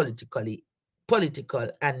on a political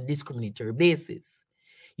and discriminatory basis.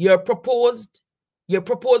 Your proposal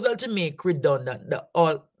to make redundant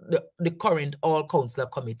the current all councillor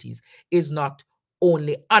committees is not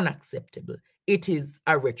only unacceptable, it is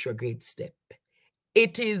a retrograde step.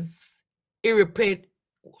 It is imperative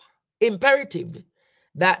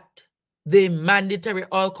that the mandatory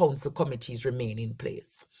all council committees remain in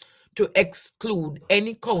place. To exclude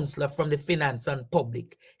any councillor from the finance and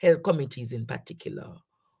public health committees in particular,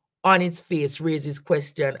 on its face, raises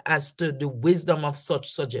questions as to the wisdom of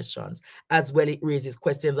such suggestions, as well it raises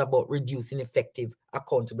questions about reducing effective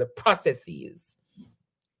accountable processes.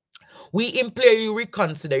 We implore you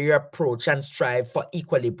reconsider your approach and strive for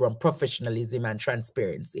equilibrium, professionalism, and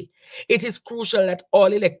transparency. It is crucial that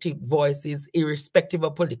all elected voices, irrespective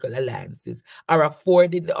of political alliances, are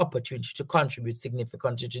afforded the opportunity to contribute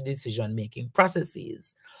significantly to decision-making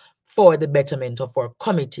processes for the betterment of our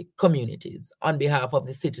communities on behalf of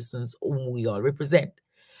the citizens whom we all represent.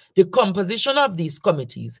 The composition of these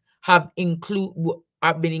committees have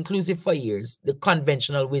been inclusive for years. The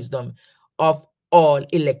conventional wisdom of all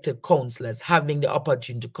elected councillors having the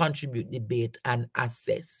opportunity to contribute, debate, and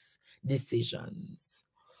assess decisions.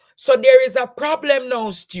 So there is a problem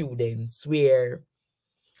now, students, where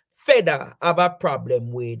Feder have a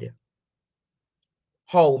problem with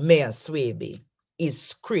how Mayor Swaby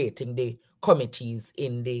is creating the committees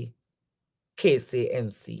in the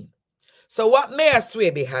KCMC. So what Mayor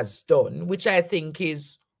Swaby has done, which I think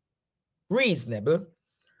is reasonable,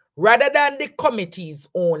 rather than the committees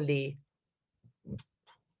only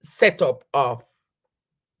set up of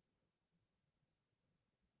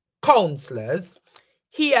councillors,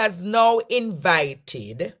 he has now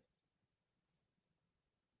invited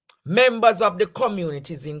members of the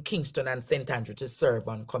communities in Kingston and St. Andrew to serve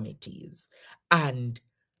on committees. And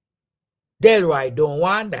Delroy don't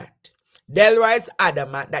want that. Delroy is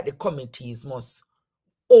adamant that the committees must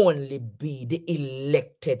only be the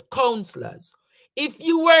elected councillors. If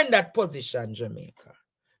you were in that position, Jamaica,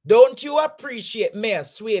 don't you appreciate Mayor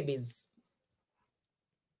Swaby's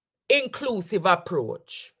inclusive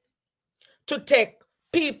approach to take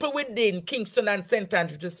people within Kingston and St.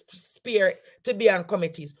 Andrew to be on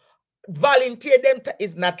committees? Volunteer them.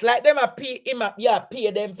 It's not like them pay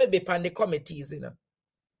them for be on the committees, you know.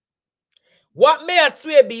 What Mayor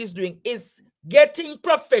Swaby is doing is getting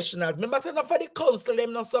professionals. Remember, saying for the council,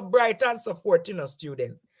 them not so bright and so forth, you know,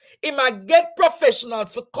 students. He might get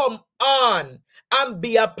professionals to come on and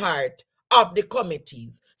be a part of the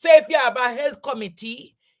committees. So if you have a health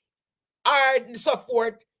committee or so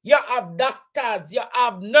forth, you have doctors, you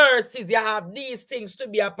have nurses, you have these things to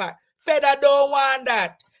be a part. Feda don't want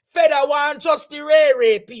that. Feda want just the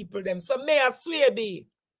ray people them. So Mayor Swaby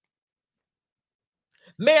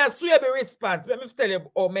responds. Let me tell you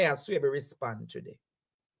how Mayor Swaby respond today.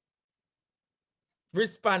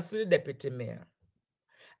 Response to the deputy mayor.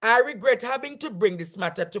 I regret having to bring this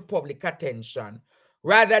matter to public attention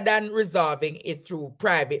rather than resolving it through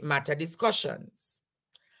private matter discussions.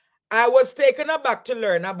 I was taken aback to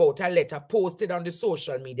learn about a letter posted on the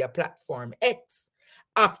social media platform X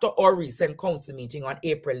after our recent council meeting on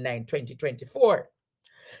April 9, 2024.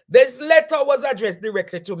 This letter was addressed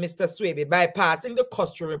directly to Mr. Swaby, bypassing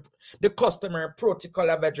the customary protocol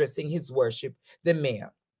of addressing his worship, the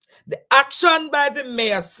mayor. The action by the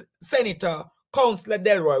mayor, Senator Councillor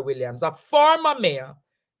Delroy Williams, a former mayor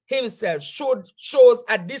himself, shows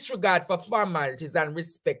a disregard for formalities and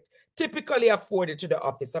respect typically afforded to the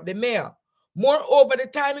office of the mayor. Moreover, the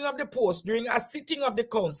timing of the post during a sitting of the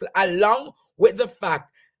council, along with the fact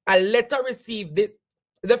I later received this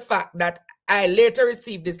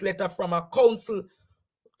letter from a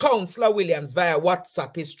Councillor Williams via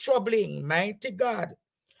WhatsApp is troubling. Mighty God.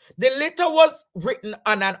 The letter was written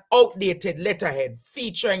on an outdated letterhead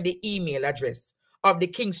featuring the email address of the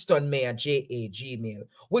Kingston Mayor J.A. Gmail,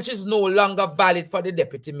 which is no longer valid for the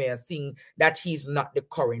deputy mayor, seeing that he's not the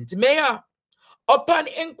current mayor. Upon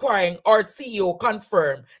inquiring, our CEO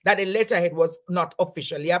confirmed that the letterhead was not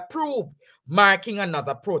officially approved, marking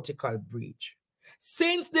another protocol breach.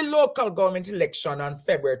 Since the local government election on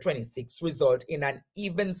February 26 resulted in an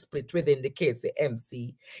even split within the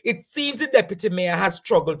KCMC, it seems the deputy mayor has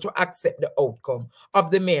struggled to accept the outcome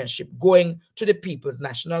of the mayorship going to the People's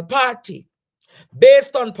National Party.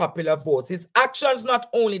 Based on popular votes, his actions not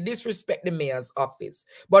only disrespect the mayor's office,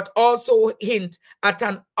 but also hint at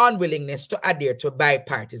an unwillingness to adhere to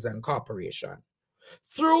bipartisan cooperation.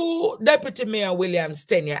 Through Deputy Mayor Williams'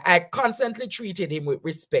 tenure, I constantly treated him with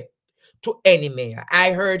respect to any mayor.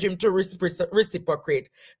 I urge him to reciprocate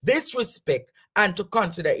this respect and to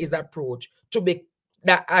consider his approach to be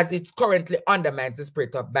that as it currently undermines the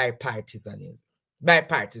spirit of bipartisanship.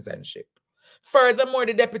 Furthermore,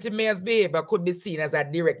 the deputy mayor's behavior could be seen as a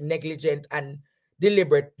direct negligent and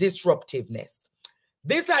deliberate disruptiveness.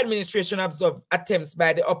 This administration observed attempts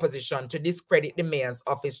by the opposition to discredit the mayor's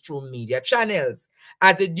office through media channels.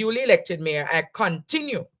 As a duly elected mayor, I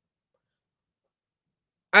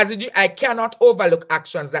cannot overlook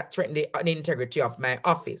actions that threaten the integrity of my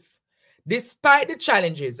office. Despite the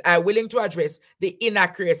challenges, I am willing to address the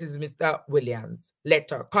inaccuracies in Mr. Williams'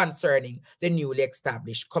 letter concerning the newly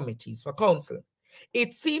established committees for council.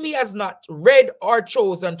 It seems he has not read or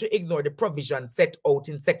chosen to ignore the provisions set out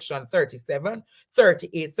in Section 37,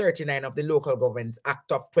 38, 39 of the Local Government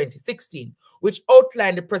Act of 2016, which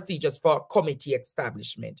outline the procedures for committee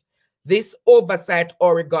establishment. This oversight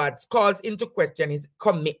or regards calls into question his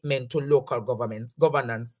commitment to local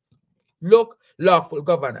lawful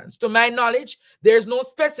governance. To my knowledge, there is no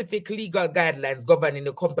specific legal guidelines governing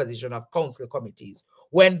the composition of council committees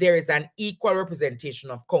when there is an equal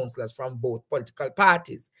representation of councillors from both political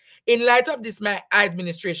parties. In light of this, my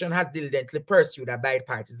administration has diligently pursued a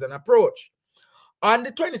bipartisan approach. On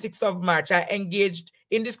the 26th of March, I engaged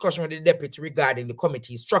in discussion with the deputy regarding the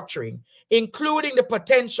committee structuring, including the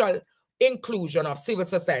potential inclusion of civil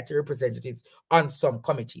society representatives on some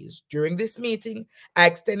committees. During this meeting, I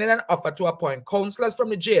extended an offer to appoint councillors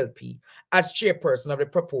from the JLP as chairperson of the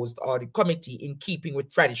proposed audit committee in keeping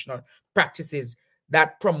with traditional practices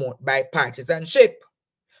that promote bipartisanship.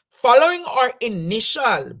 Following our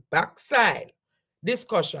initial backside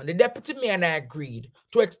discussion, the deputy mayor and I agreed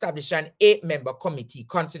to establish an 8-member committee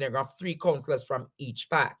consisting of 3 councillors from each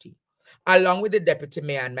party. along with the deputy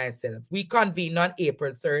mayor and myself, we convened on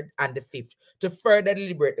April 3rd and the 5th to further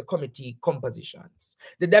deliberate the committee compositions.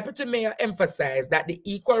 The deputy mayor emphasized that the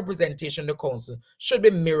equal representation of the council should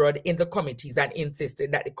be mirrored in the committees and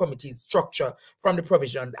insisted that the committee's structure from the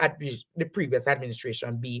provisions at the previous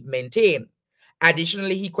administration be maintained.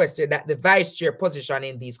 Additionally, he requested that the vice chair position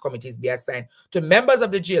in these committees be assigned to members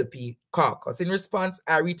of the GLP caucus. In response,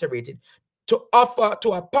 I reiterated to offer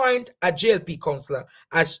to appoint a GLP councillor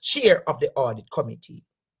as chair of the audit committee.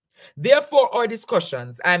 Therefore, our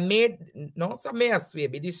discussions, I made, no, sir, Mayor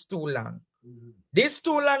Swaby, this too long. This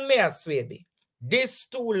too long, Mayor Swaby. This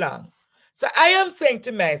too long. So I am saying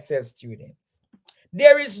to myself, students,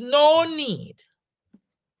 there is no need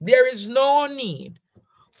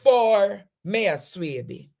for Mayor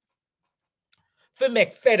Swaby to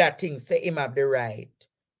make further things say him have the right.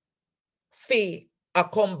 Fee, I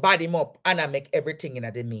come bad him up and I make everything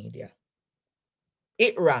in the media.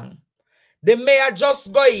 It wrong. The mayor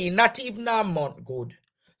just go in, not even a month good.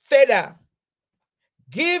 Further,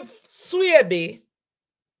 give Swaby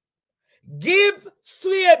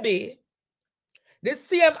the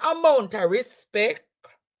same amount of respect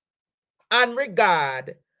and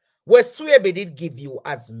regard what Swaby did give you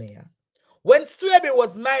as mayor. When Swaby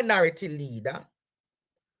was minority leader,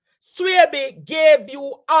 Swaby gave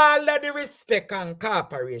you all of the respect and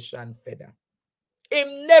cooperation, Feder.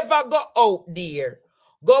 Him never go out there,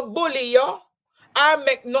 go bully you, or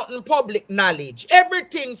make nothing public knowledge.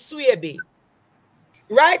 Everything Swaby.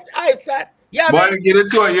 Right? I said, yeah. Boy, you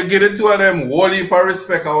get it to them whole heap of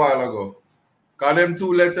respect a while ago. Cause them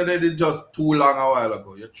two letters they did just too long a while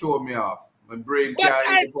ago. You throw me off. My brain but can't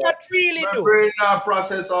I said really my do. brain not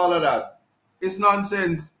process all of that. It's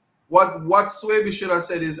nonsense. What Swaby should have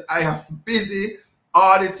said is, I am busy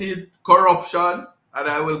auditing corruption and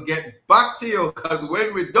I will get back to you because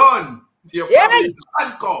when we're done, you're probably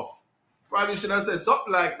handcuffed. Probably should have said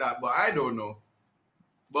something like that, but I don't know.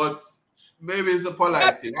 But maybe it's a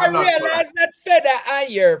polite thing. I'm not realize that Feder and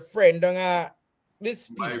your friend on this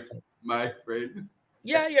my friend.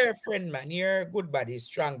 Yeah, you're a friend, man. You're a good body,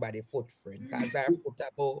 strong body, foot friend. Because I put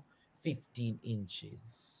about 15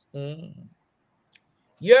 inches.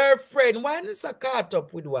 Your friend, why is a caught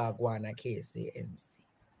up with Wagwana KCMC?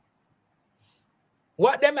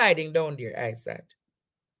 What them hiding down there, I said?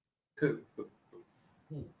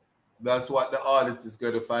 That's what the audit is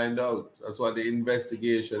going to find out. That's what the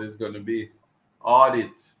investigation is going to be.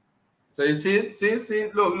 Audit. So you see,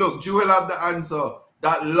 look, Jewel have the answer.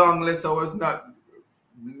 That long letter was not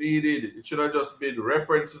needed. It should have just been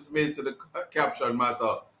references made to the caption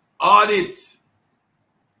matter. Audit.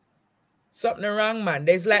 Something wrong, man.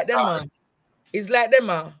 There's like them, it's like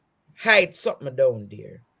them hide something down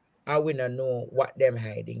there. I will not know what them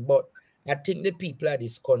hiding. But I think the people of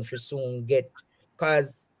this country soon get,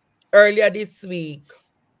 because earlier this week,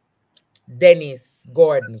 Dennis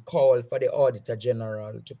Gordon called for the Auditor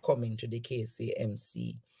General to come into the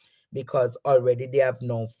KCMC because already they have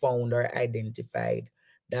now found or identified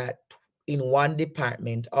that in one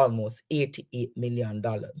department, almost $88 million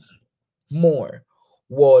more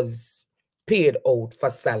was paid out for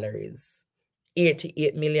salaries.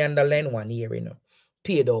 $88 million in 1 year, you know,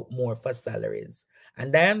 paid out more for salaries.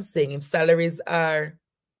 And I am saying if salaries are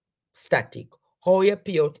static, how you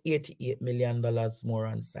pay out $88 million more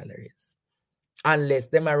on salaries? Unless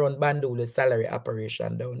them are run Bandula salary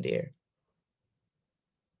operation down there.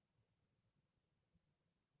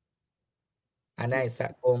 And I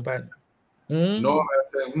sat company. No, I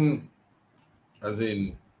said, as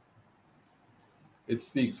in, it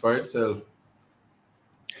speaks for itself.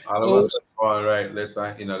 All of us are all right, let's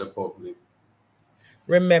in the public.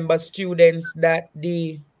 Remember, students, that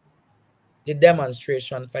the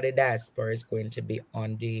demonstration for the diaspora is going to be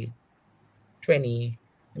on the 20,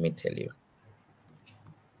 let me tell you,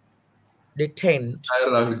 the 10th.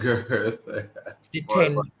 Island girl.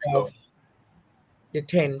 The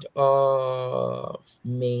 10th of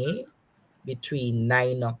May, between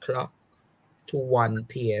 9 o'clock to 1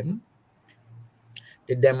 p.m.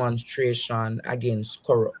 The demonstration against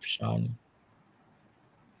corruption.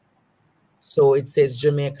 So it says,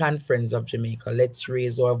 Jamaican Friends of Jamaica, let's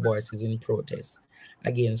raise our voices in protest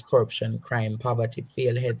against corruption, crime, poverty,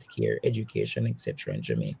 failed healthcare, education, etc. in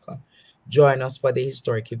Jamaica. Join us for the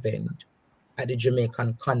historic event at the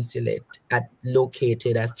Jamaican Consulate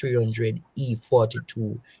located at 300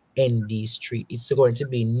 E42 ND Street. It's going to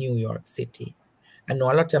be in New York City. I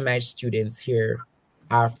know a lot of my students here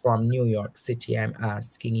are from New York City. I'm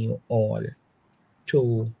asking you all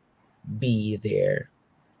to be there.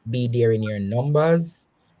 Be there in your numbers.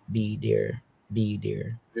 Be there. Be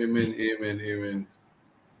there. Amen, amen,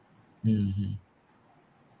 amen.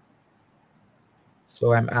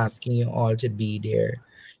 So I'm asking you all to be there.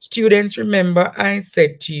 Students, remember I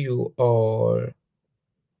said to you all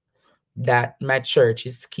that my church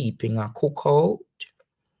is keeping a cookout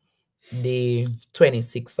the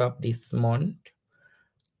 26th of this month.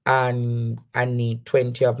 And I need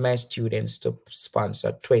 20 of my students to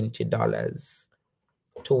sponsor $20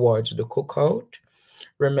 towards the cookout.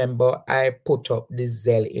 Remember, I put up the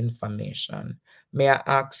Zelle information. May I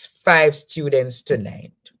ask 5 students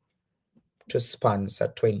tonight to sponsor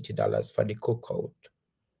 $20 for the cookout?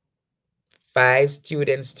 5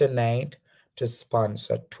 students tonight to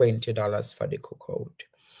sponsor $20 for the cookout.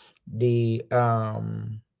 The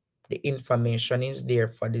information is there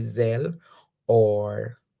for the Zelle,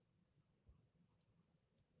 or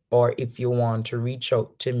if you want to reach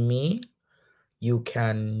out to me, you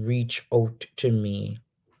can reach out to me.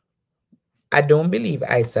 I don't believe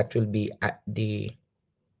Isaac will be at the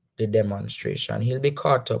demonstration. He'll be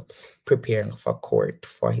caught up preparing for court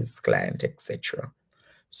for his client, etc.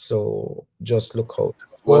 So just look out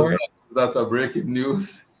for Was that a breaking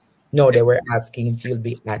news? No, they were asking if you'll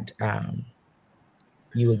be at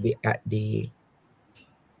you will be at the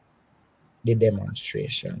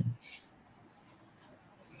demonstration.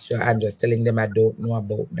 So I'm just telling them I don't know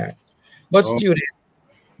about that. But students,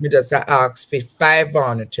 we just ask for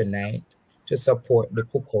 $5 tonight to support the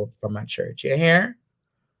cookout for my church. You hear?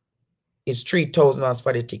 It's $3,000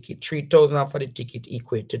 for the ticket. $3,000 for the ticket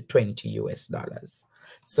equate to $20 US.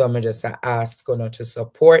 So I just ask you to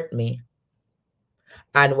support me.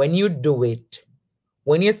 And when you do it,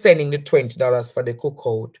 when you're sending the $20 for the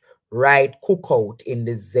cookout, write cookout in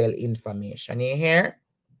the Zelle information. You hear?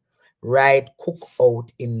 Write cookout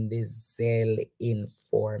in the Zelle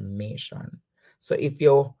information. So if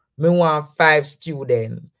me want 5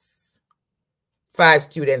 students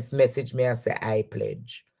message me and say I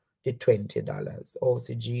pledge the $20. Oh,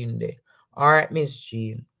 see Jean there. All right, Miss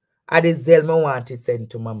Jean. At the Zelle me want to send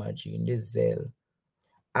to Mama Jean, the Zelle.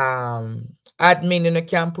 Admin, you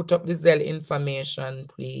can put up the Zelle information,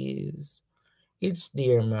 please. It's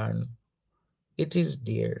there, man. It is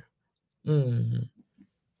there.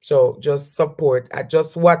 So just support.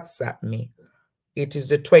 Just WhatsApp me. It is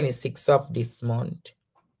the 26th of this month.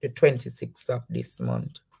 The 26th of this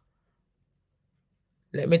month.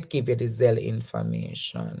 Let me give you the Zelle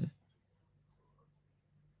information.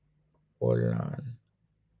 Hold on.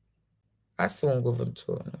 I soon go to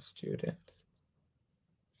students.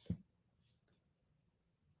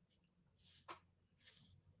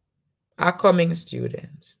 Are coming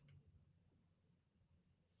students.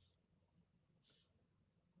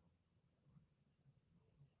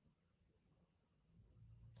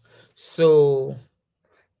 So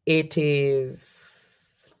it is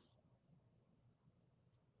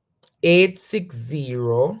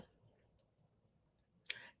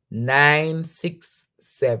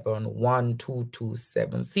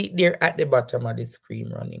 860-967-1227. See there at the bottom of the screen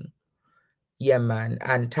running. Yeah, man.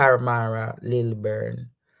 And Taramara Lilburn.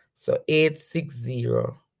 So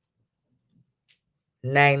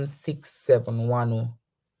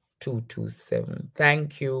 860-967-1227.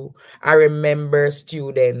 Thank you. I remember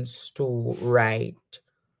students to write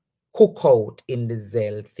cookout in the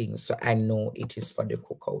Zelle thing, so I know it is for the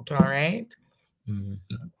cookout. All right.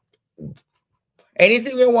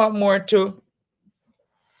 Anything you want more to?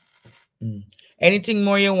 Anything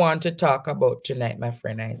more you want to talk about tonight, my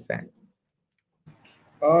friend Isaac?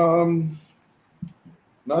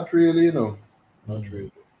 Not really, you know. Not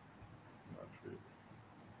really.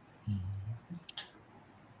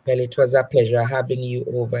 Well, it was a pleasure having you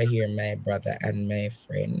over here, my brother and my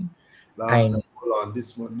friend. Hold on,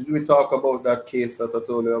 this one. Did we talk about that case that I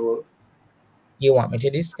told you about? You want me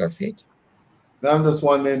to discuss it? No, I'm just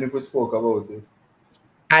wondering if we spoke about it.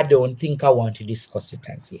 I don't think I want to discuss it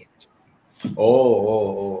as yet.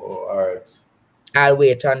 All right. I'll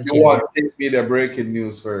wait until you want to take me the breaking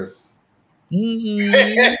news first. All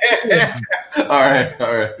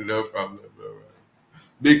right, no problem.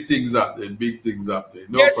 Big things up there.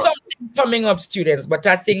 There's something coming up, students, but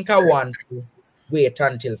I think I want to wait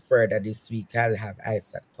until further this week. I'll have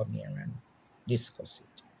Isaac come here and discuss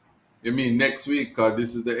it. You mean next week? Because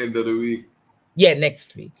this is the end of the week. Yeah,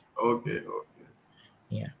 next week. Okay.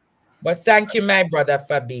 Yeah. But thank you, my brother,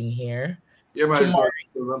 for being here. Yeah, man.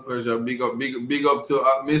 It was a pleasure. Big up to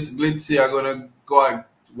Miss Glitzy. I'm gonna go and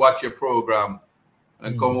watch your program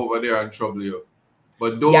and come over there and trouble you.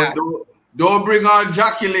 But don't bring on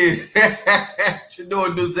Jacqueline. She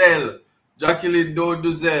don't do Zelle. Jacqueline don't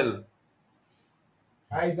do Zelle.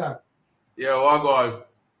 Isaac. Yeah, what on?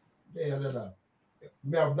 Yeah, no.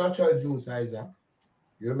 We have natural juice, Isaac.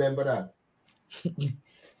 You remember that?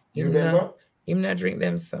 You remember? Him not drink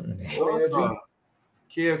them something.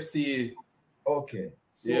 KFC. Okay.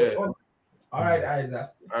 So, Yeah. All right, Isaac.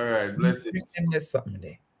 All right. Blessings. Something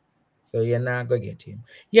there. So you're not going to get him.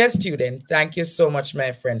 Yes, student. Thank you so much,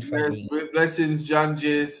 my friend, for Yes, being. blessings, John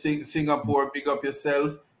J. Singapore. Big up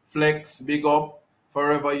yourself. Flex, big up.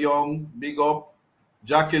 Forever Young, big up.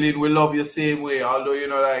 Jacqueline, we love you same way. Although you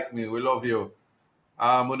don't like me, we love you.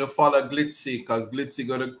 I'm gonna follow Glitzy because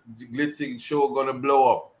Glitzy show gonna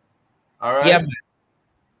blow up. All right. Yeah, man.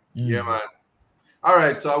 Yeah, man. All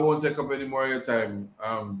right, so I won't take up any more of your time.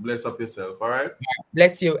 Bless up yourself. All right.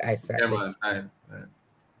 Bless you, Isaac. Yeah, man. All right.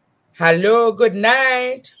 Hello. Good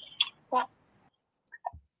night.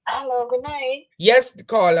 Hello, good night. Yes,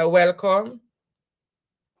 caller. Welcome.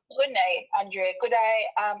 Good night, Andre. Good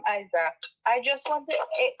night, Isaac. I just want to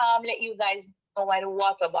let you guys know why the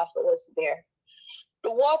water bottle was there.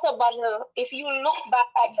 The water bottle, if you look back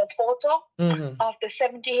at the photo of the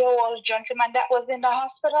 70-year-old gentleman that was in the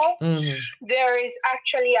hospital, there is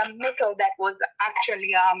actually a metal that was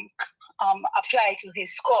actually applied to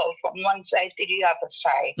his skull from one side to the other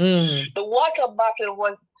side. The water bottle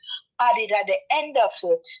was added at the end of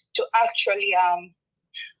it to actually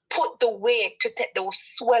put the weight to take the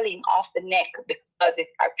swelling off the neck because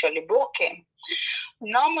it's actually broken.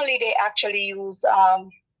 Normally, they actually use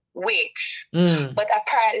weights, but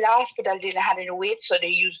apparently the hospital didn't have any weight, so they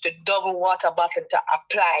used the double water bottle to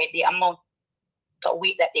apply the amount of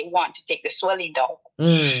weight that they want to take the swelling down.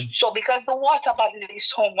 So because the water bottle is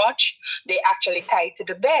so much, they actually tie it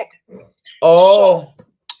to the bed. Oh. So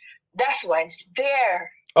that's why it's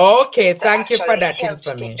there. Okay, thank you for that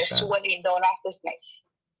information. To take the swelling down off his neck.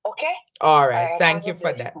 Okay? All right, thank you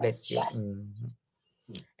for that. Bless you.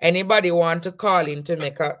 Anybody want to call in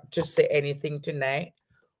to say anything tonight?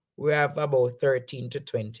 We have about 13 to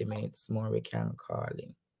 20 minutes more we can call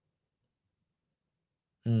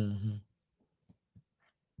in.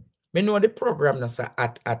 We know the program not so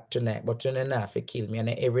at tonight, but you know have to kill me. And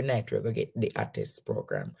every night we're going to get the artist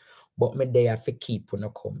program. But me they have to keep on a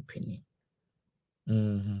company.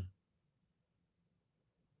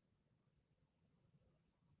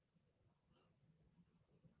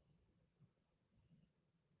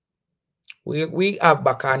 We have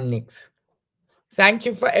back on next. Thank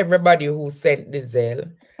you for everybody who sent the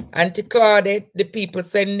Zelle. Auntie Claudette, the people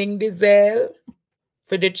sending the Zelle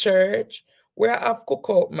for the church. We have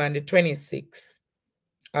cookout, man, the 26th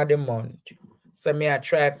of the month. So me I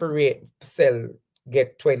try for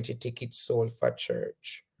get 20 tickets sold for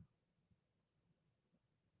church.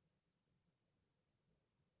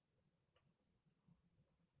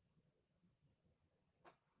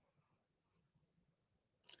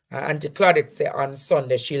 Auntie Claudette said on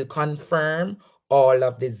Sunday she'll confirm all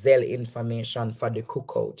of the Zelle information for the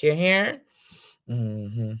cookout. You hear?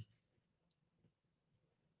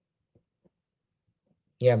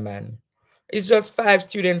 Yeah, man. It's just 5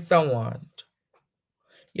 students I want.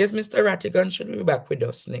 Yes, Mr. Rattigan should be back with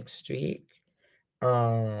us next week.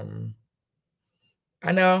 And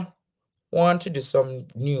I want to do some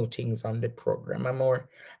new things on the program. I'm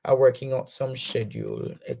working out some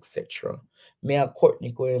schedule, etc. Me and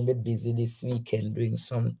Courtney going to be busy this weekend doing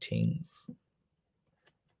some things.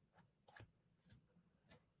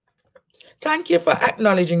 Thank you for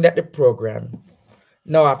acknowledging that the program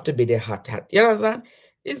now have to be the hot hat. You understand?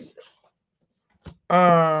 It's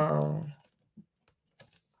come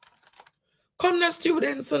now,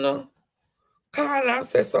 students, you know. Call and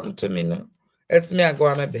say something to me now. Else me I go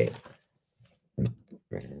on my bed.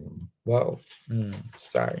 Wow.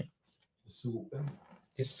 Sorry.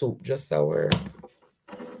 The soup just sour.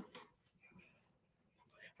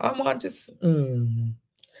 I want this.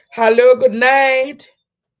 Hello, good night.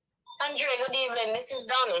 Andre, good evening. This is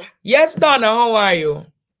Donna. Yes, Donna, how are you?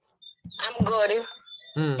 I'm good.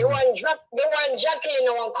 The one Jacqueline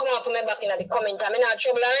the one come up for me back in the comment. I'm in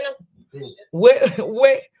trouble, you know? Where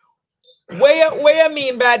you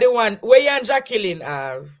mean by the one? Where you and Jacqueline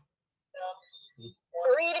have?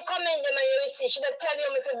 Read the comment them and you will see. She don't tell you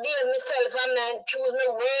to deal myself and choose my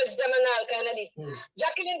words them and all kind of this.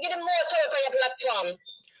 Jacqueline get the most help on your platform.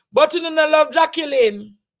 But you don't love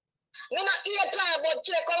Jacqueline. Me not hear time, but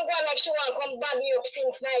she come go like she want come bad me up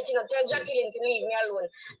since night, you know. Tell Jacqueline to leave me alone.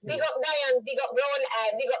 Big up Diane, big up Brown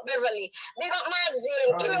Eye, big up Beverly, big up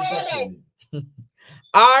Maxine. Give me away there.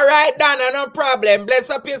 All right, Donna, no problem. Bless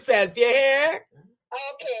up yourself. You hear?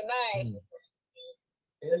 Okay, bye.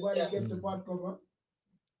 Anybody get the pot cover?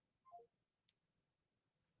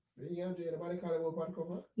 Anybody call about pot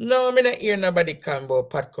cover? No, I'm not hear nobody call about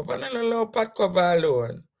pot cover. No, no, pot cover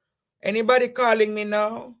alone. Anybody calling me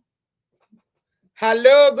now?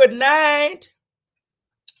 Hello, good night.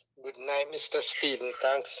 Good night, Mr. Stephen.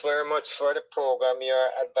 Thanks very much for the program you're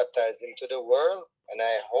advertising to the world. And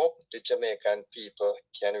I hope the Jamaican people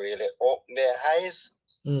can really open their eyes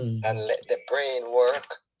and let the brain work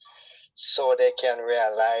so they can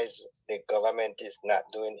realize the government is not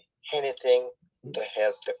doing anything to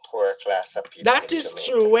help the poor class of people. That is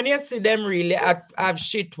true. When you see them really have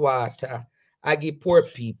shit water, I give poor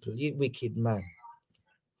people, you wicked man.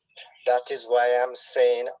 That is why I'm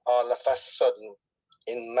saying all of a sudden,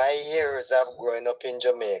 in my years of growing up in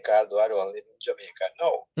Jamaica, although I don't live in Jamaica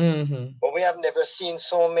now, but we have never seen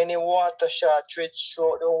so many water shortages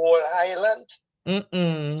throughout the whole island.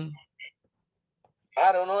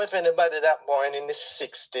 I don't know if anybody that born in the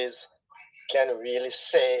 60s can really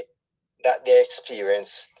say that they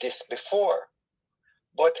experienced this before.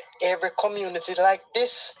 But every community like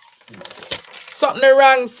this. Something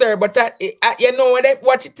wrong, sir, but you know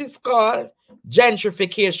what it is called?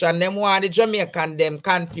 Gentrification. Them want the Jamaican them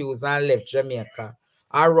confused and left Jamaica.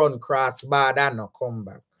 I run cross border and not come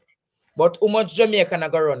back. But how much Jamaican I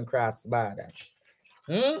go run cross border?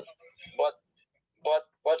 But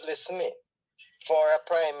listen me. For a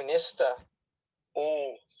prime minister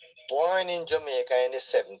who born in Jamaica in the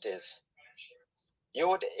 70s, you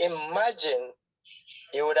would imagine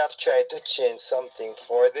he would have tried to change something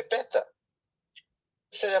for the better.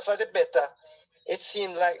 Instead of for the better, it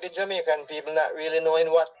seemed like the Jamaican people not really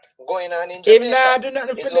knowing what's going on in Jamaica. If not do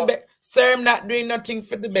nothing for the better, sir, I'm not doing nothing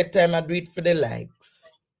for the better, I'm do it for the likes.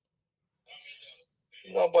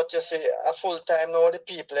 No, but you see, a full time now the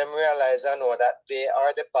people realize I know that they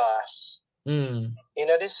are the boss in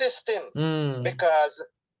the system. Because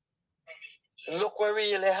look what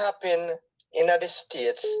really happened in the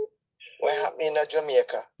States, what happened in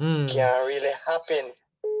Jamaica, can't really happen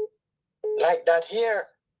like that here.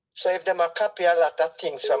 So if them copy a lot of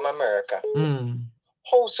things from America,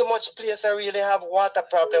 how so much place I really have water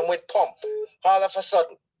problem with pump all of a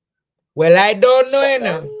sudden? Well, I don't know, you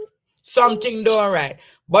know. Something done right.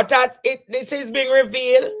 But as it is being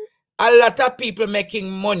revealed, a lot of people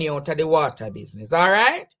making money out of the water business, all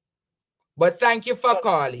right? But thank you for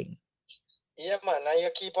calling. Yeah, man, and you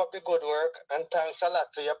keep up the good work, and thanks a lot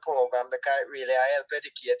for your program, because really I help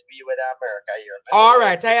educate we with America here. All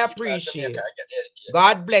right, I appreciate it.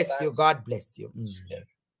 God bless you. God bless you. Yes.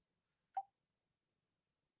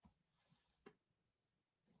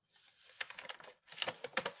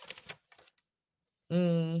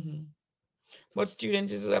 But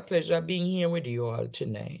students, it's a pleasure being here with you all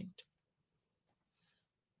tonight.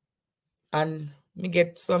 And me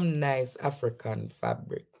get some nice African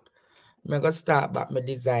fabric. I'm going to start back me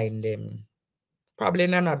design them. Probably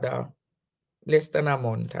in another less than a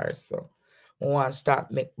month or so. I want to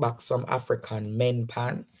start make back some African men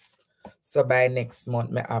pants. So by next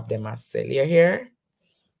month, I have them as sell. You hear?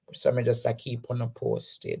 So I just keep on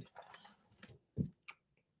posted.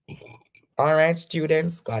 All right,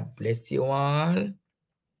 students. God bless you all.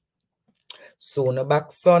 Soon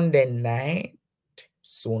back Sunday night.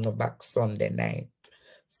 Soon back Sunday night.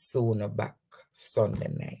 Soon back Sunday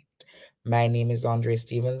night. My name is Andre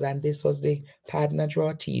Stevens, and this was the Partner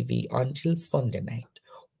Draw TV. Until Sunday night.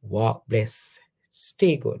 Walk bless,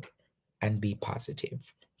 stay good, and be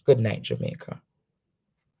positive. Good night, Jamaica.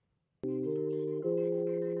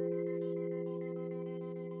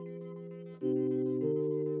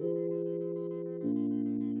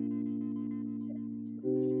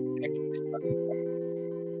 Next